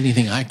beyond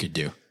anything I could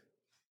do.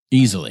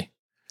 Easily.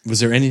 Was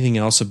there anything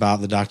else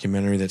about the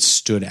documentary that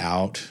stood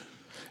out?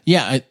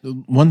 Yeah.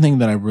 One thing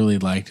that I really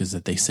liked is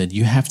that they said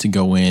you have to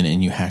go in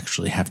and you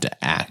actually have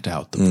to act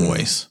out the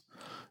voice.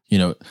 You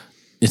know,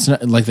 it's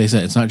not like they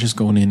said, it's not just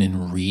going in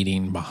and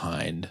reading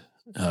behind,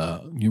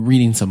 you're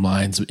reading some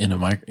lines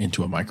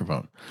into a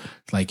microphone.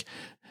 Like,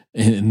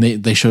 and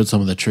they showed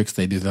some of the tricks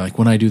they do. They're like,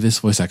 when I do this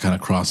voice, I kind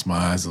of cross my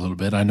eyes a little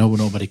bit. I know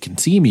nobody can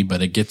see me,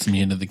 but it gets me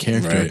into the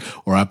character. Right.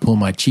 Or I pull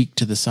my cheek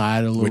to the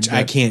side a little bit. Which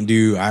I can't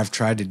do. I've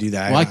tried to do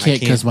that. Well, I can't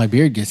because my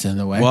beard gets in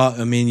the way. Well,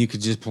 I mean, you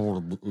could just pull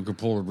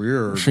a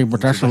beard. See,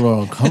 but that's a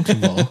little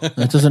uncomfortable.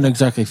 That doesn't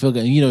exactly feel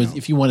good. You know,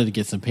 if you wanted to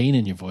get some pain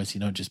in your voice, you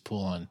don't just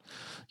pull on,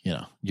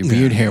 your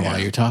beard hair while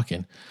you're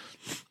talking.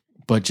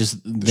 But just,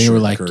 they were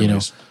like,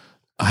 curves.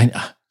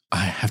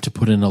 I have to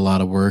put in a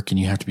lot of work and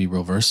you have to be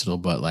real versatile,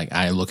 but like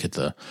I look at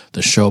the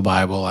show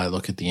Bible, I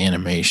look at the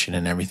animation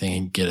and everything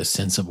and get a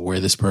sense of where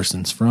this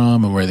person's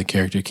from and where the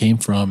character came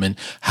from and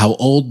how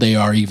old they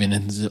are even,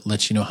 and it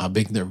lets you know how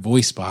big their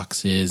voice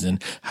box is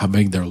and how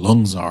big their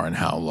lungs are and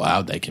how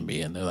loud they can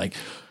be. And they're like,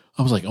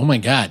 I was like, oh my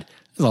God,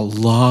 there's a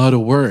lot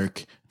of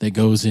work that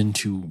goes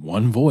into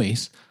one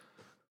voice.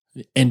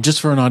 And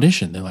just for an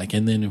audition, they're like,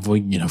 and then if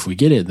we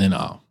get it, then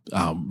I'll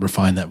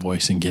refine that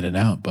voice and get it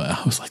out. But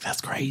I was like,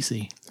 that's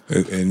crazy.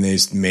 And they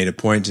made a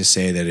point to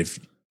say that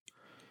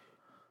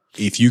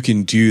if you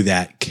can do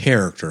that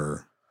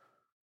character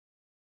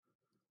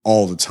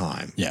all the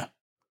time,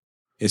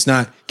 it's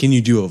not, can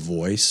you do a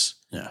voice?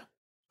 Yeah.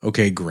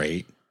 Okay,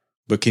 great.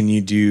 But can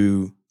you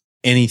do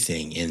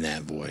anything in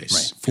that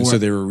voice? Right. So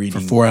they were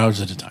reading for 4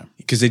 hours at a time.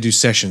 Because they do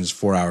sessions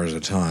 4 hours at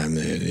a time,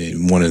 1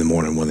 in the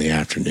morning, 1 in the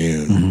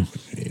afternoon,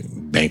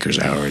 banker's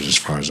hours as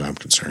far as I'm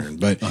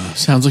concerned. But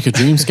sounds like a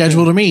dream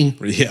schedule to me.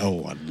 Yeah,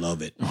 I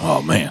love it.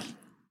 Oh man.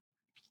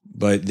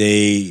 But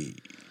they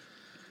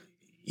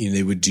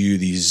would do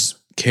these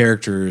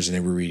characters and they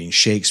were reading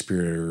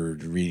Shakespeare or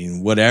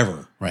reading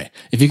whatever. Right.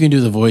 If you can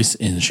do the voice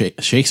in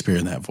Shakespeare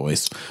in that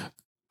voice,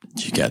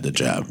 you got the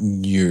job.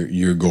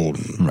 You're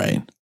golden.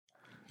 Right.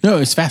 No,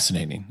 it's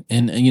fascinating.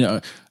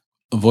 And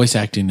voice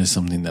acting is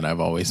something that I've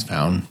always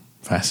found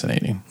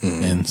fascinating.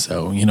 Mm-hmm. And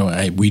so,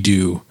 we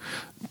do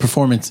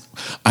performance.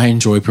 I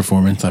enjoy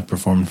performance. I've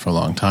performed for a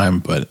long time,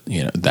 but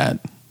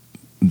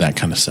that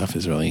kind of stuff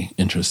is really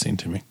interesting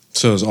to me.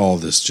 So is all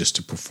this just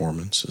a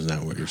performance? Is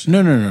that what you're saying?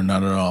 No,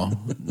 not at all.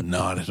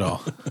 Not at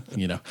all.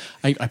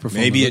 I perform.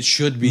 Maybe it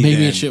should be.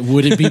 Maybe it should.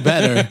 Would it be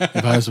better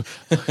if I was,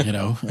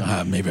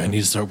 maybe I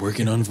need to start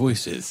working on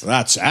voices.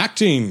 That's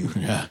acting.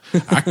 Yeah.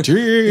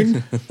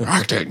 Acting.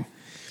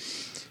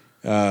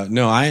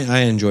 No, I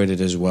enjoyed it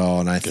as well.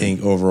 And I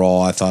think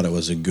overall, I thought it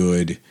was a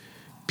good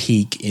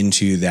peek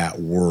into that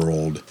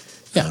world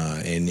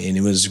And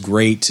it was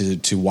great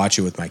to watch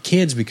it with my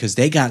kids because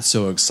they got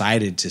so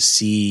excited to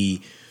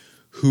see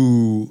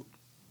who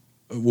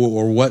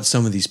or what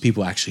some of these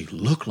people actually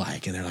look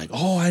like, and they're like,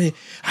 "Oh, I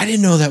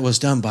didn't know that was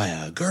done by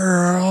a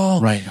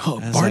girl." Right? Oh,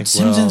 Bart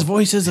Simpson's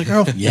voice is a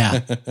girl.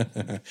 Yeah,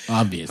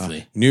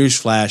 obviously.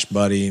 Newsflash,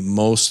 buddy.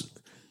 Most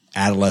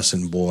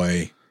adolescent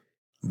boy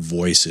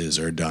voices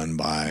are done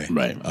by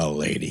a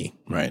lady,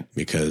 right?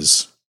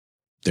 Because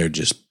they're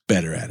just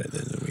better at it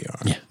than we are.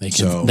 Yeah,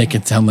 they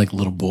can sound like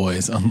little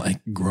boys, unlike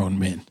grown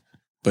men.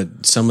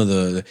 But some of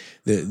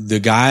the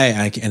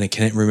guy, I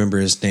can't remember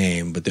his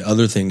name, but the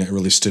other thing that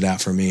really stood out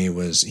for me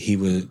was he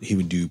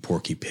would do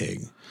Porky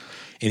Pig,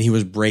 and he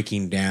was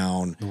breaking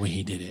down the way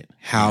he did it,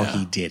 how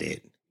he did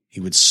it.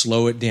 He would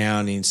slow it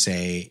down and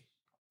say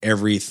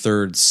every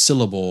third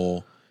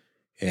syllable.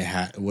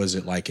 Was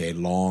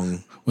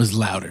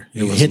louder.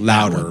 It was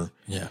louder.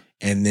 Yeah,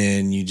 and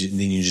then you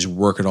just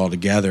work it all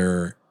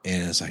together,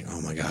 and it's like,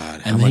 oh my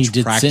god! And he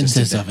did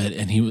synthesis of it,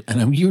 and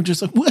you were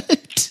just like, what?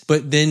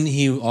 But then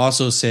he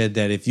also said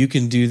that if you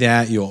can do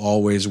that, you'll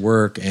always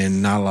work,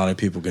 and not a lot of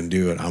people can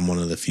do it. I'm one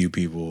of the few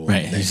people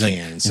that can.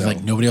 He's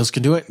like, nobody else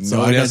can do it,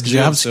 so I got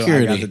job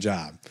security. So I got the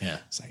job. Yeah,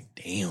 it's like,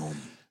 damn.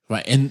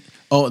 Right, and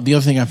the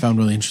other thing I found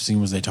really interesting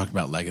was they talked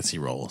about legacy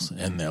roles,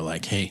 and they're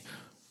like, hey,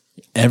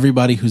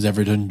 everybody who's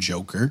ever done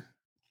Joker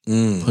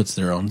puts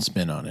their own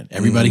spin on it.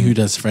 Everybody who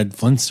does Fred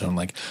Flintstone,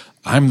 like,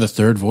 I'm the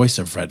third voice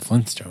of Fred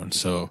Flintstone,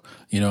 so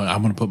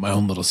I'm going to put my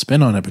own little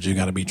spin on it. But you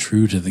got to be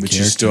true to the character.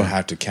 But you still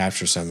have to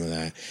capture some of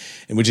that,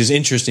 and which is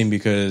interesting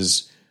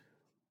because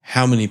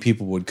how many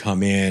people would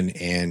come in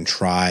and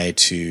try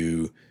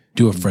to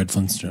do a Fred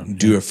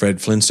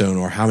Flintstone,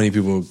 or how many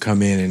people would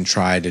come in and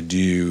try to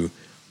do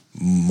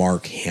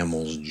Mark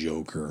Hamill's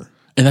Joker.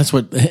 And that's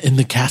what, and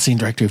the casting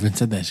director even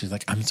said that. She's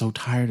like, I'm so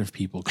tired of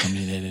people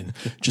coming in and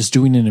just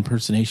doing an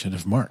impersonation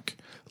of Mark.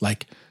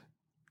 Like,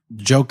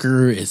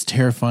 Joker is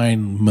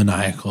terrifying,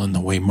 maniacal, and the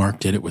way Mark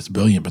did it was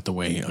brilliant, but the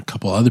way a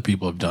couple other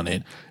people have done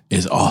it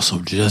is also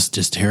just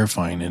as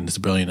terrifying and it's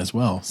brilliant as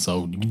well.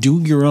 So do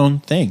your own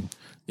thing.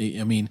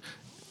 I mean,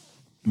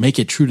 make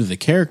it true to the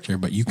character,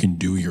 but you can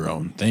do your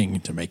own thing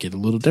to make it a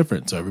little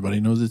different so everybody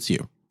knows it's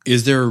you.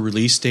 Is there a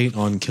release date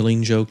on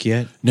Killing Joke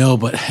yet? No,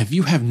 but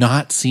you have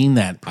not seen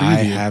that preview?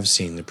 I have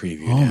seen the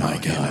preview. Oh now, my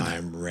God.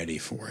 I'm ready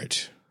for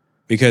it.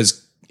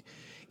 Because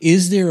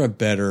is there a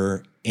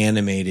better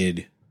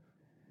animated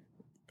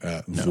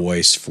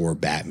voice for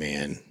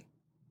Batman?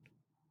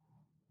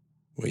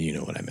 Well, you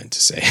know what I meant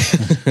to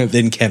say.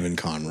 Than Kevin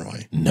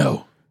Conroy.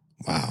 No.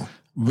 Wow.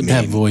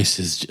 That voice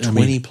is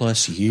 20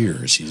 plus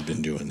years he's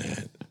been doing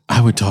that.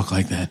 I would talk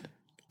like that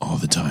all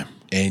the time.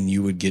 And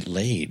you would get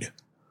laid.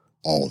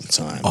 All the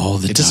time.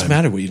 It doesn't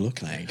matter what you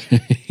look like.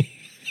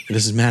 It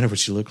doesn't matter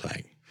what you look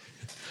like.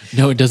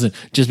 No, it doesn't.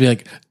 Just be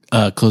like,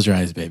 close your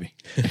eyes, baby.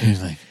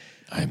 He's like,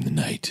 I'm the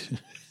knight.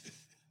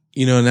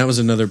 And that was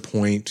another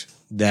point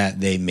that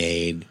they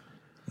made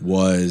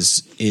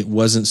was it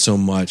wasn't so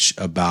much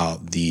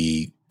about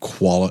the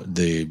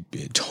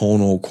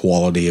tonal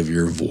quality of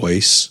your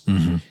voice.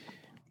 Mm-hmm.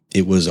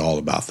 It was all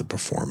about the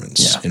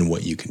performance and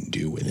what you can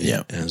do with it.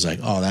 Yeah. And I was like,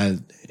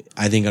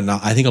 I think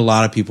a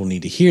lot of people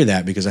need to hear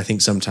that because I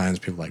think sometimes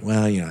people are like,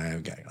 well,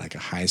 I've got like a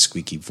high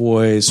squeaky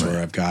voice, or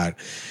I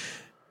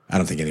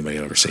don't think anybody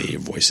will ever say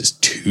your voice is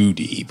too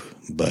deep,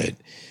 but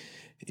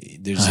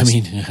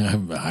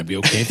I'd be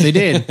okay if they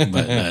did,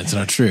 but that's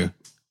not true.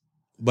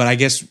 But I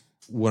guess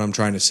what I'm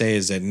trying to say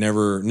is that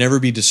never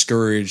be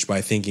discouraged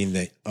by thinking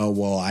that, oh,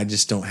 well, I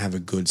just don't have a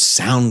good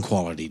sound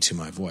quality to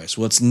my voice.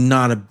 Well, it's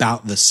not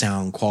about the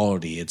sound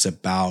quality. It's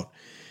about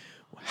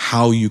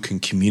how you can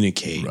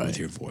communicate with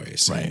your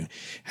voice. Right.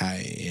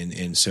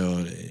 And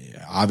so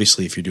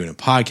obviously if you're doing a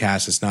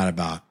podcast, it's not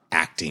about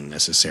acting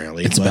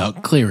necessarily. It's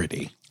about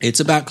clarity. It's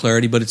about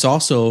clarity, but it's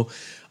also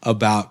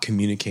about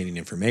communicating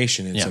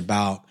information.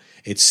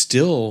 It's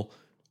still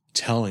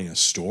telling a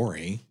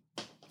story.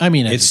 I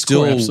mean, it's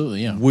still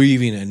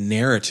weaving a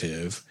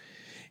narrative.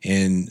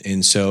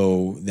 And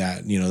so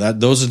that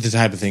those are the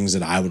type of things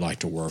that I would like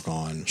to work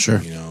on. Sure.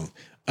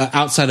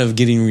 Outside of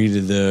getting rid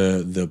of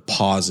the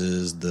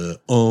pauses, the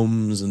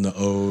ums and the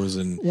ohs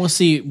and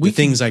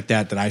things like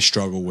that I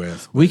struggle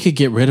with. We could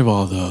get rid of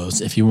all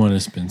those if you want to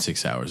spend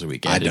 6 hours a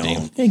week editing. I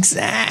don't.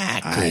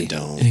 Exactly. I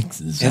don't.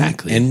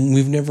 Exactly. And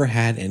we've never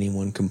had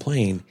anyone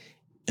complain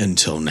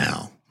until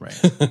now. Right.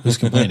 Who's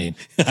complaining?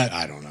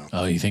 I don't know.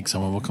 Oh, you think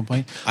someone will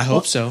complain? I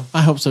hope so.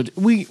 I hope so.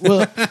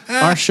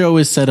 Our show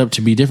is set up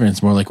to be different.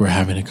 It's more like we're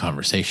having a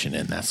conversation,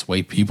 and that's the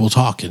way people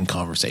talk in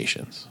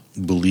conversations.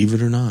 Believe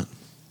it or not.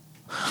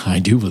 I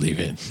do believe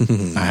it.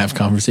 I have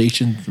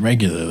conversations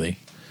regularly.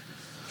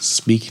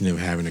 Speaking of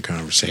having a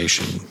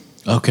conversation.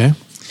 Okay.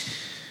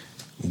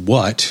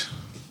 What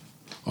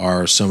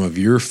are some of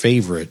your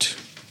favorite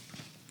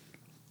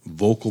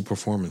vocal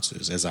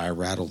performances as I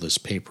rattle this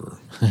paper?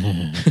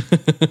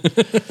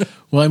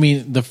 Well, I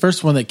mean, the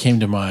first one that came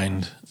to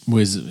mind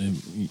was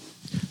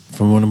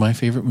from one of my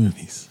favorite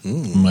movies.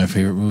 My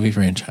favorite movie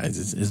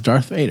franchises is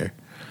Darth Vader.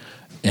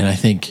 And I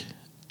think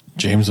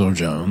James Earl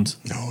Jones.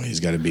 No, he's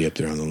got to be up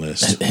there on the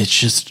list.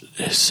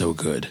 It's so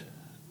good.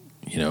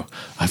 You know,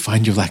 I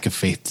find your lack of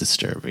faith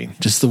disturbing.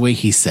 Just the way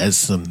he says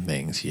some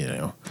things, you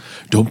know.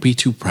 Don't be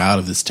too proud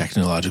of this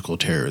technological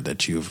terror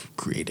that you've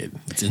created.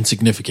 It's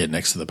insignificant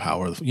next to the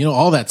power of, you know,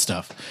 all that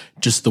stuff.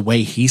 Just the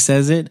way he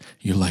says it,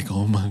 you're like,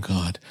 oh my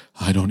God,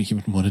 I don't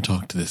even want to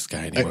talk to this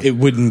guy anymore. It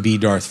wouldn't be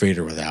Darth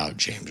Vader without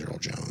James Earl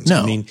Jones.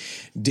 No. I mean,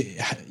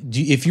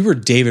 if you were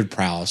David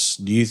Prowse,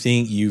 do you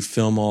think you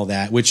film all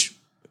that? Which,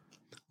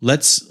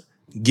 let's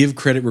give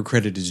credit where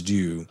credit is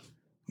due.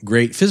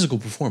 Great physical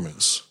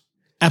performance.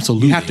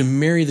 Absolutely. You have to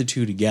marry the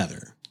two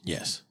together.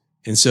 Yes.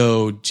 And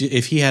so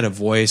if he had a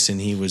voice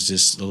and he was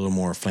just a little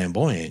more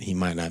flamboyant, he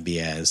might not be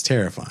as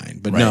terrifying.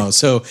 But no,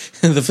 so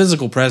the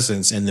physical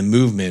presence and the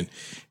movement,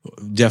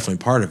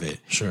 definitely part of it.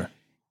 Sure.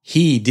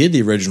 He did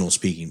the original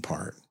speaking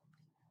part.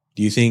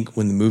 Do you think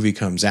when the movie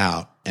comes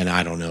out, and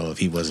I don't know if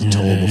he wasn't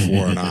told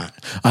before or not.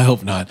 I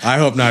hope not. I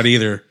hope not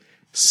either.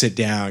 Sit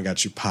down,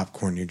 got your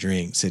popcorn, your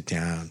drink, sit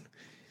down.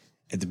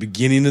 At the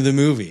beginning of the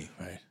movie.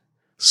 Right.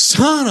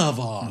 Son of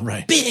a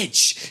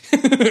bitch.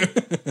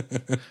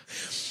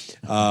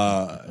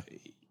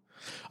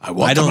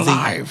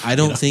 I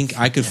don't think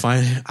I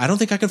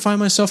could find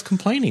myself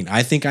complaining.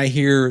 I think I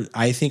hear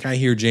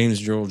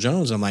James Earl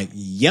Jones. I'm like,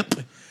 yep,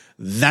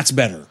 that's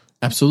better.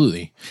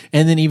 Absolutely.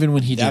 And then even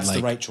when he did the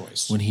right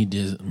choice. When he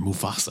did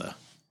Mufasa,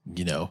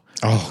 you know.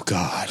 Oh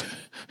God.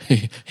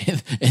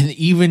 and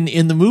even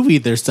in the movie,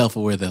 they're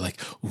self-aware. They're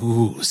like,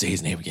 "Ooh, say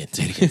his name again.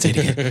 Say it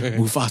again.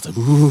 Mufasa."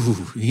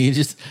 Ooh,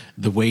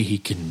 the way he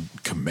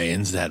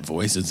commands that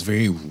voice is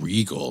very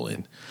regal,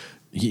 and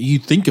you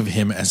think of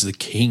him as the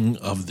king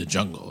of the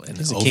jungle, and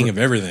he's the king of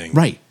everything,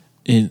 right?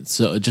 And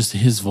so, just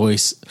his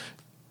voice.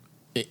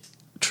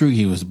 True,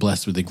 he was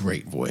blessed with a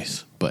great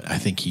voice, but I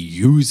think he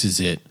uses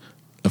it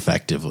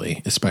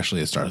effectively,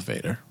 especially as Darth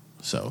Vader.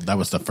 So that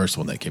was the first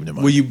one that came to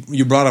mind. Well,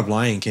 you brought up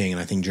Lion King, and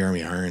I think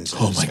Jeremy Irons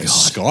as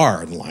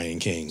Scar in Lion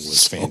King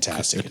was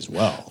fantastic as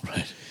well.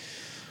 Right.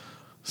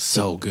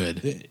 So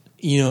good.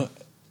 You know,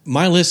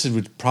 my list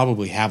would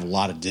probably have a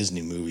lot of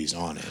Disney movies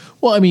on it.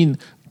 Well, I mean,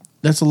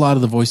 that's a lot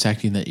of the voice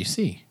acting that you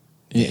see.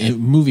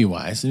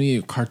 Movie-wise. I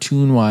mean,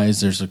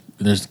 cartoon-wise,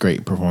 there's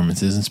great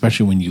performances,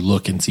 especially when you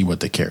look and see what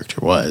the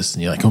character was.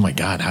 And you're like, oh my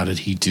God, how did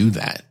he do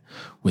that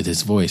with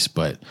his voice?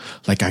 But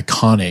like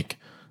iconic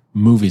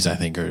movies, I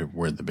think, are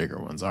where the bigger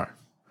ones are.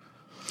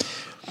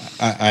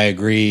 I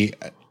agree.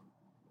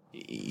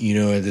 You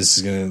know, this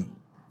is going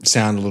to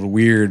sound a little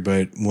weird,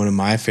 but one of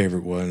my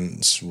favorite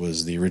ones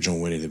was the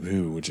original Winnie the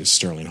Pooh, which is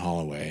Sterling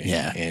Holloway.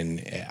 Yeah.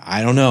 And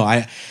I don't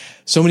know.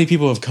 So many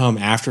people have come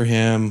after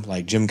him,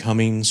 like Jim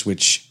Cummings,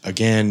 which,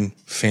 again,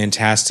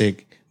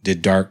 fantastic.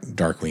 Did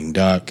Darkwing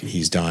Duck.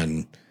 He's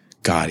done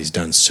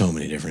so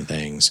many different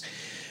things.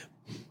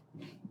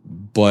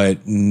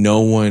 But no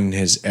one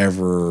has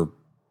ever,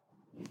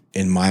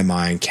 in my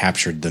mind,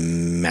 captured the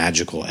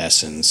magical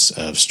essence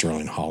of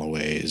Sterling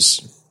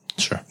Holloway's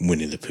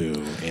Winnie the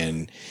Pooh.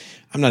 And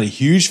I'm not a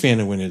huge fan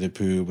of Winnie the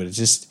Pooh, but it's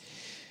just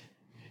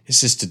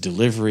the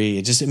delivery.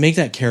 It make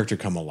that character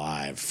come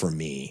alive for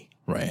me.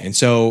 Right. And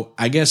so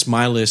I guess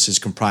my list is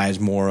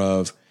comprised more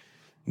of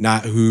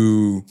not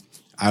who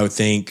I would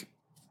think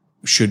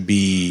should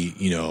be,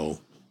 you know,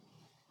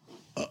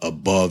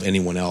 above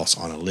anyone else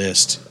on a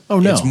list. Oh,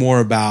 no. It's more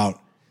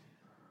about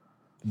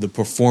the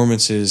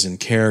performances and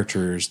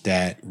characters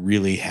that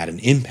really had an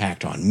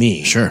impact on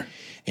me. Sure.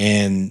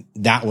 And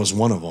that was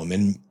one of them.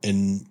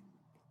 And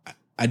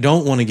I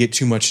don't want to get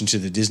too much into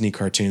the Disney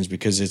cartoons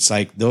because it's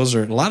like a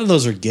lot of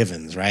those are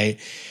givens, right?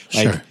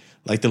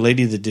 Like the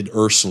lady that did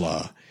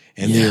Ursula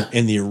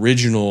and the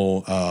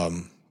original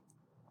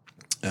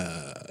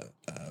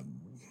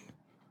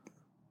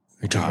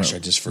gosh, I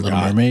just forgot.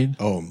 Little Mermaid?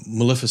 Oh,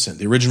 Maleficent,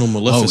 the original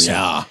Maleficent.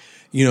 Oh, yeah.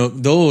 You know,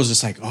 those,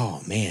 it's like,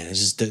 oh man, it's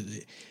just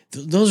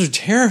those are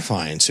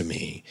terrifying to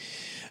me.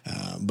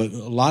 But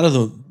a lot of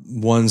the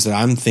ones that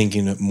I'm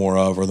thinking more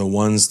of are the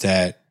ones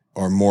that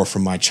are more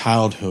from my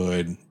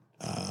childhood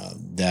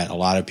that a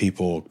lot of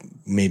people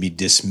maybe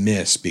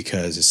dismiss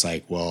because it's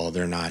like, well,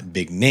 they're not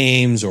big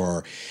names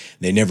or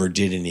they never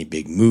did any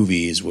big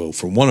movies. Well,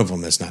 for one of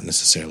them, that's not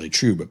necessarily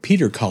true. But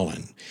Peter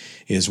Cullen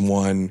is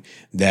one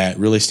that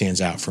really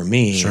stands out for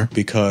me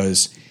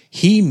because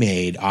he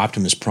made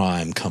Optimus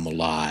Prime come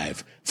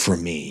alive for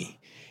me.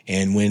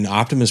 And when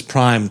Optimus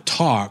Prime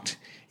talked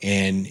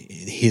and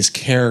his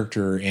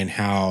character and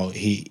how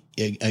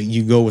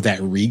you go with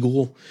that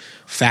regal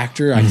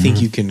factor, I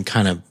think you can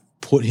kind of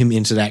put him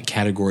into that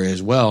category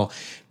as well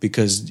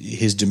because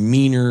his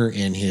demeanor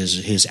and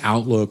his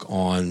outlook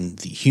on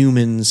the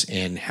humans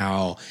and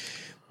how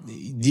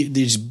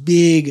these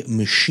big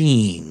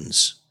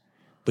machines,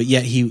 but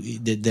yet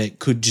that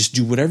could just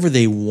do whatever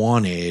they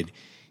wanted.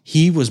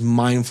 He was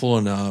mindful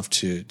enough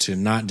to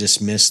not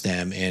dismiss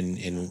them and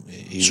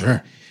he's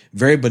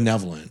very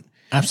benevolent.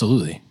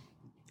 Absolutely.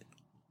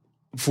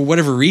 for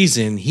whatever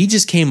reason, he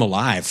just came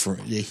alive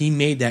he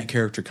made that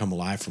character come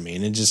alive for me.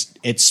 And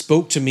it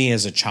spoke to me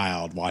as a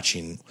child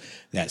watching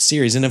that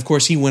series. And of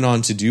course he went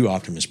on to do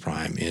Optimus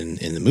Prime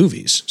in the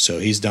movies. So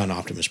he's done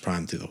Optimus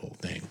Prime through the whole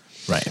thing.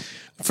 Right.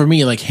 For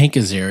me, like Hank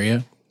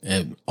Azaria,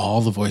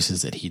 all the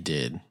voices that he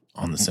did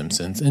on The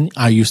Simpsons, and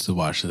I used to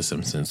watch The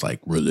Simpsons like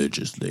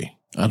religiously.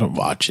 I don't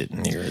watch it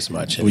near as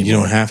much anymore. Well, you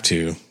don't have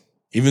to.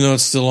 Even though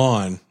it's still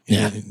on.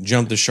 Yeah.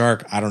 Jump the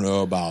Shark, I don't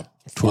know, about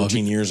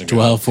 14 years ago.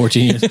 12,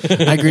 14 years.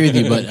 I agree with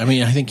you, but I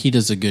mean, I think he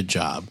does a good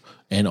job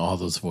in all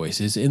those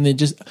voices. And then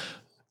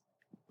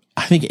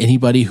I think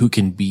anybody who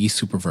can be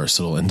super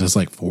versatile and does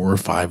like 4 or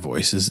 5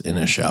 voices in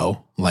a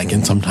show, like,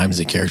 and sometimes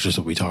the characters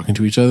will be talking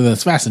to each other,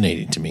 that's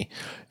fascinating to me.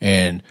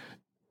 And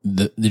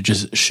it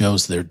just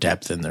shows their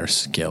depth and their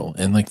skill.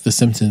 And like The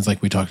Simpsons,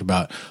 like we talked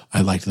about,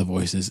 I liked the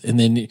voices. And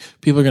then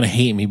people are going to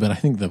hate me, but I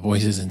think the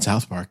voices in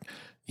South Park,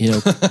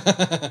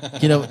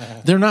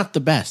 they're not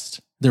the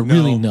best. They're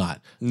really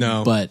not.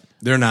 No, but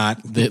they're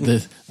not.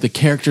 The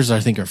characters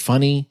I think are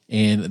funny,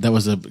 and that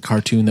was a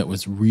cartoon that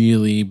was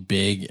really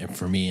big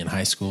for me in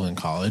high school and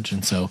college,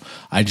 and so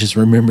I just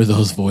remember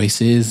those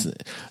voices,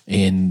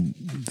 and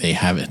they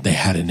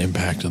had an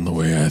impact on the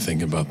way I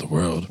think about the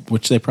world,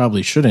 which they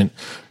probably shouldn't,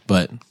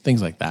 but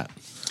things like that.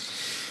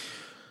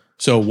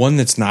 So one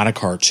that's not a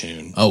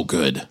cartoon. Oh,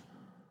 good.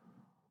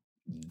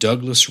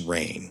 Douglas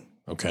Rain.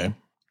 Okay.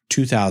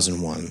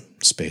 2001: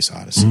 Space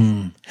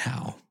Odyssey.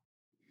 Hal.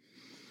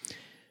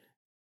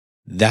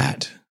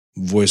 That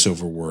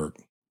voiceover work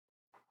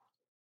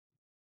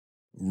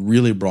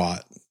really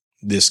brought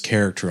this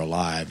character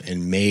alive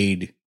and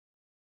made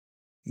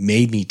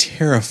me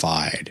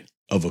terrified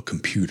of a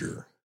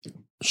computer.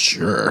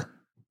 Sure.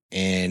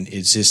 And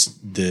it's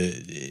just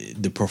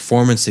the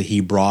performance that he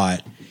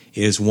brought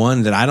is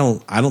one that I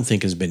don't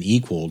think has been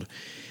equaled.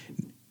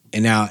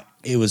 And now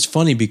it was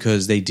funny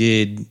because they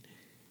did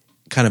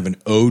kind of an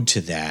ode to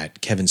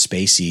that. Kevin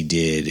Spacey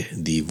did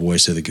the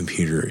voice of the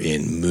computer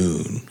in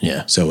Moon.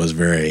 Yeah. So it was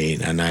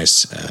a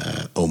nice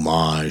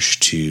homage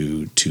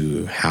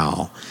to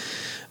Hal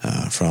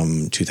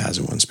from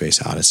 2001: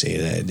 Space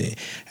Odyssey.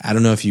 I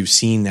don't know if you've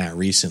seen that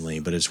recently,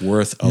 but it's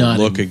worth a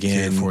look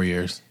again. 3 or 4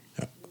 years.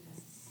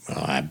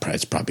 Well,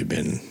 it's probably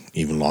been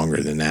even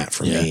longer than that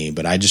for me.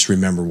 But I just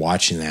remember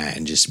watching that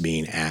and just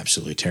being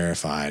absolutely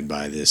terrified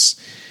by this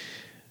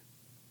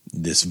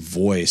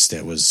voice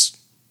that was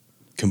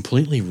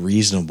completely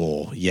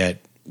reasonable,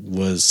 yet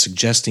was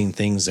suggesting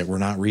things that were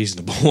not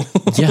reasonable.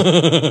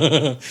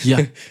 Yeah.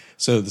 Yeah.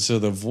 So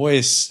the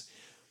voice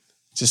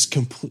just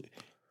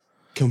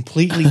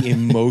completely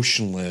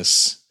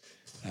emotionless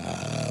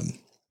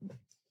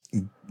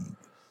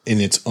in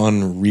its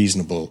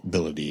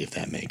unreasonability, if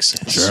that makes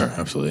sense. Sure,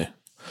 absolutely.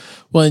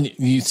 Well, and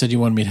you said you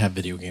wanted me to have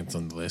video games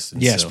on the list.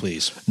 And Yes, so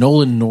please.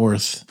 Nolan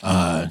North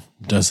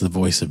does the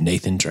voice of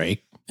Nathan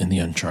Drake in the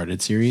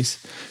Uncharted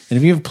series. And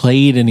if you've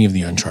played any of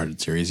the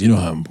Uncharted series, you know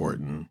how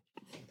important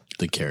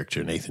the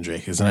character Nathan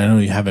Drake is. And I know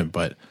you haven't,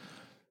 but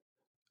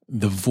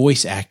the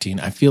voice acting,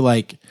 I feel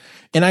like,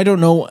 and I don't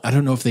know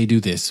if they do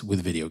this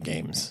with video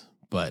games,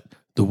 but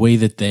the way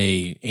that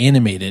they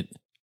animate it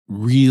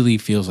really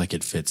feels like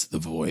it fits the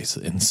voice.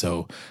 And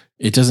so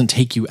it doesn't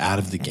take you out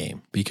of the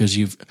game because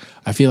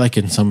I feel like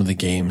in some of the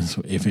games,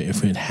 if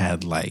it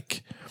had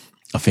like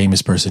a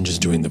famous person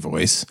just doing the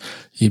voice,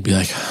 you'd be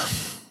like,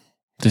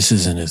 this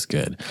isn't as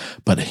good.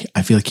 But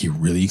I feel like he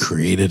really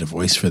created a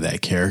voice for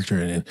that character.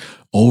 And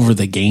over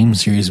the game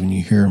series, when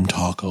you hear him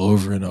talk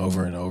over and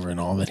over and over and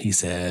all that he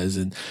says,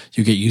 and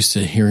you get used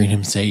to hearing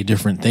him say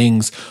different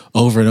things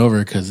over and over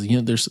because,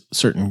 there's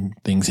certain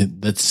things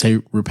that say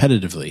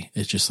repetitively.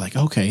 It's just like,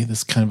 okay, this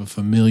is kind of a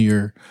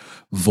familiar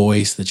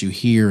voice that you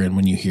hear. And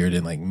when you hear it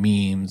in like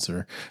memes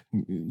or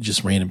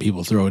just random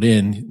people throw it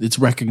in, it's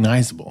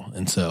recognizable.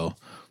 And so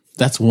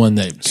that's one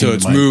that. So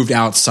it's moved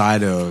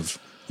outside of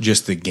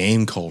just the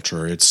game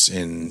culture. It's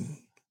in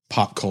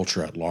pop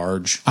culture at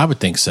large. I would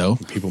think so.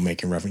 People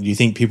making reference. Do you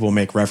think people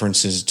make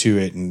references to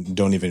it and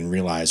don't even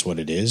realize what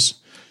it is?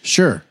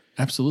 Sure.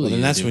 Absolutely. Well,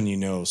 then that's when you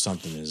know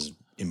something is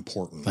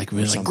important. Like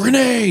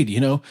grenade,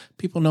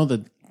 people know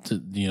that,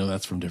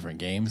 that's from different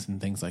games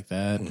and things like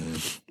that.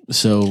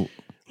 So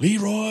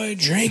Leroy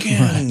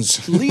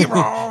Jenkins.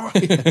 Leroy.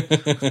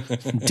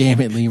 Damn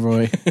it,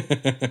 Leroy.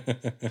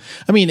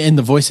 I mean, and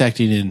the voice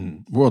acting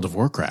in World of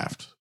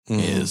Warcraft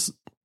is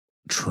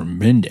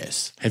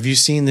tremendous. Have you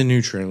seen the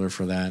new trailer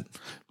for that?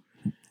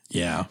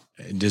 Yeah.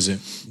 Does it?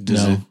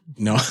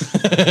 No.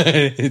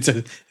 It's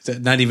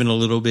not even a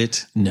little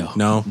bit. No.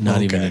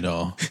 Not even at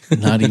all.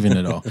 Not even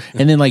at all.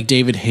 And then like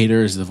David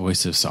Hayter is the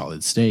voice of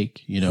Solid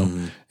Snake,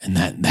 and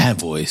that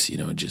voice,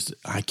 just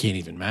I can't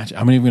even match it.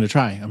 I'm not even going to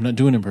try. I'm not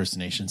doing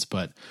impersonations,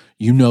 but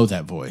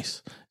that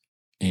voice.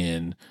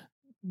 And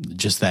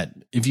just that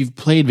if you've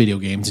played video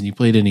games and you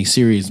played any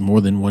series, more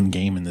than one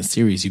game in the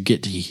series, you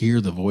get to hear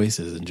the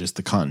voices and just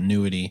the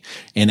continuity.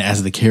 And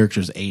as the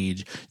characters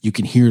age, you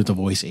can hear the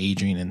voice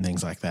aging and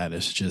things like that.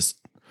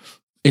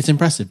 It's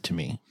impressive to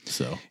me.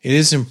 So it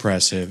is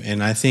impressive.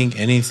 And I think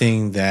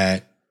anything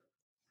that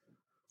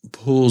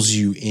pulls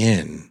you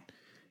in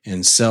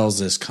and sells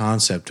this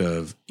concept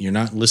of you're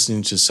not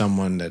listening to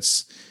someone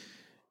that's,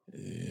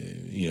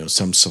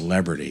 some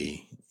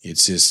celebrity.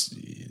 It's just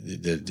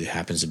that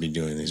happens to be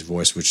doing these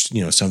voice, which,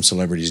 some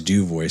celebrities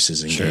do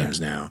voices in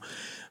games now.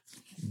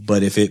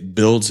 But if it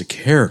builds a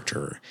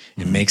character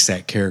and makes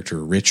that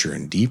character richer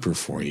and deeper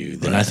for you,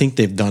 then I think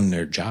they've done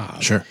their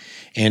job. Sure.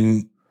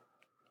 And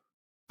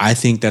I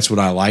think that's what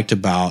I liked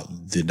about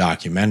the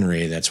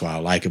documentary. That's what I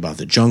like about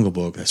the Jungle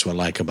Book. That's what I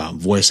like about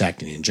voice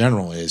acting in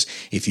general is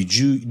if you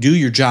do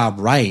your job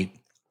right,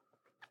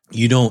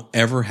 you don't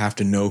ever have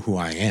to know who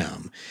I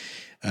am.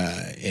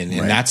 And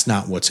that's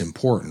not what's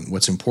important.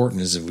 What's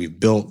important is if we've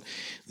built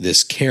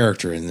this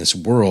character in this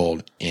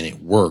world and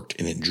it worked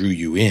and it drew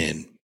you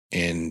in.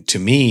 And to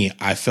me,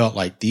 I felt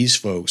like these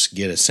folks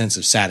get a sense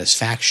of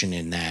satisfaction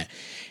in that.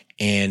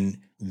 And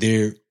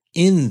they're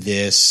in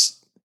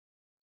this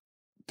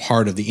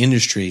part of the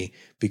industry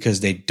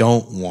because they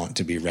don't want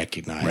to be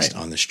recognized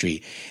on the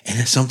street. And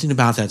it's something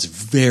about that's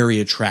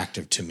very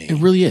attractive to me. It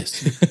really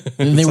is.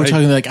 And they were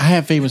talking like, I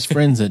have famous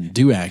friends that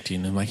do acting.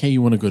 And I'm like, hey,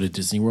 you want to go to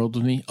Disney World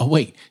with me? Oh,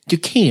 wait, you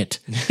can't.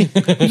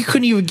 You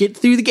couldn't even get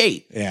through the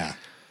gate. Yeah.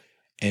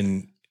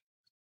 And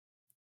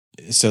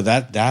so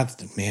that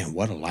man,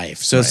 what a life.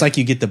 So it's like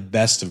you get the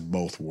best of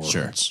both worlds.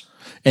 Sure.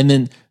 And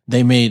then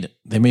they made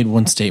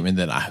one statement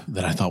that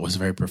I thought was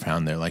very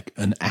profound. They're like,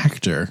 an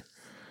actor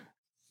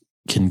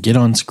can get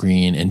on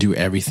screen and do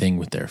everything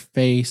with their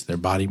face, their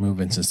body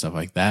movements and stuff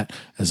like that.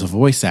 As a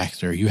voice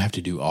actor, you have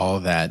to do all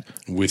of that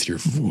with your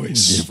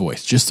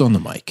voice. Just on the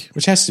mic.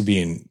 Which has to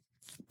be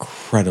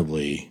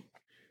incredibly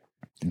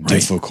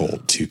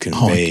difficult to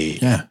convey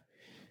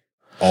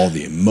all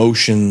the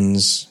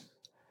emotions,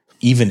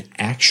 even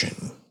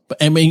action.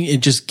 But I mean,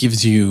 it just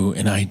gives you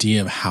an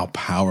idea of how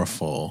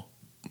powerful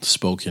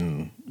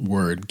spoken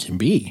word can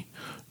be.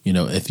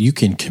 If you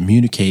can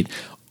communicate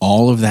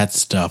all of that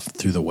stuff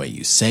through the way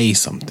you say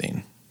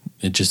something,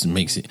 it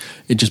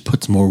just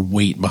puts more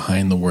weight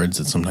behind the words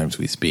that sometimes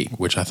we speak,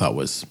 which I thought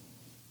was,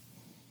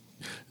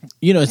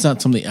 it's not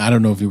something, I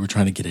don't know if you were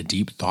trying to get a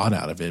deep thought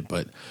out of it,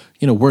 but,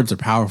 words are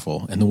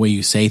powerful, and the way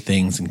you say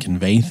things and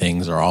convey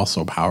things are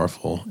also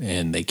powerful,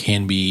 and they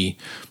can be,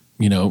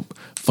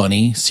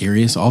 funny,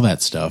 serious, all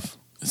that stuff,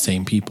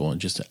 same people,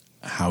 and just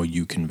how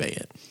you convey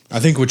it.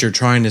 I think what you're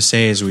trying to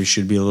say is we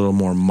should be a little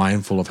more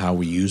mindful of how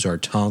we use our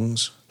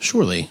tongues.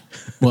 Surely.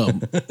 Well,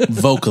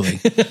 vocally.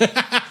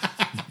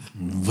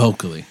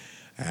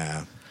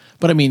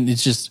 But I mean,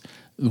 it's just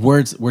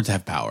words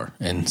have power,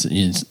 and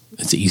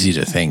it's easy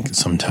to think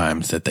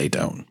sometimes that they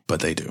don't, but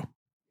they do.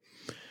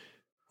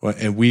 Well,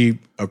 and we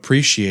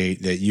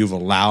appreciate that you've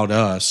allowed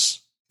us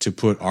to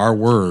put our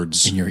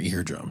words in your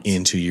eardrums,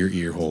 into your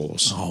ear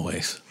holes.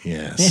 Always.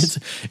 Yes.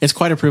 It's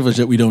quite a privilege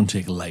that we don't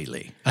take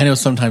lightly. I know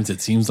sometimes it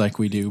seems like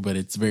we do, but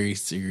it's very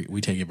serious. We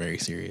take it very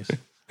serious.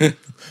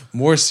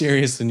 More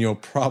serious than you'll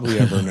probably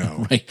ever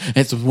know. Right.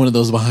 It's one of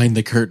those behind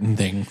the curtain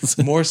things.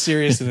 More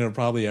serious than it'll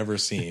probably ever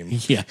seem.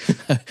 Yeah.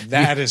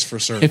 That is for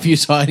certain. If you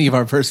saw any of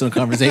our personal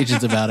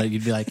conversations about it,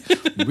 you'd be like,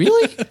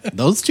 really?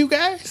 Those two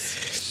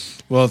guys?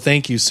 Well,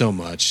 thank you so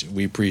much.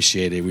 We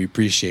appreciate it. We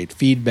appreciate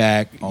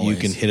feedback. Always.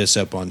 You can hit us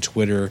up on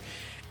Twitter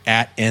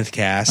at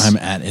nthcast. I'm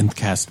at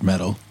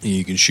nthcastmetal.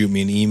 You can shoot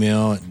me an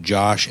email at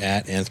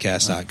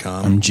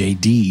josh@nthcast.com. I'm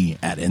JD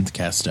at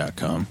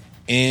nthcast.com.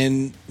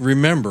 And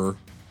remember,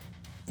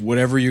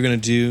 whatever you're going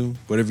to do,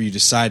 whatever you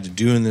decide to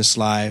do in this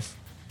life,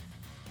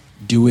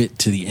 do it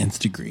to the nth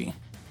degree.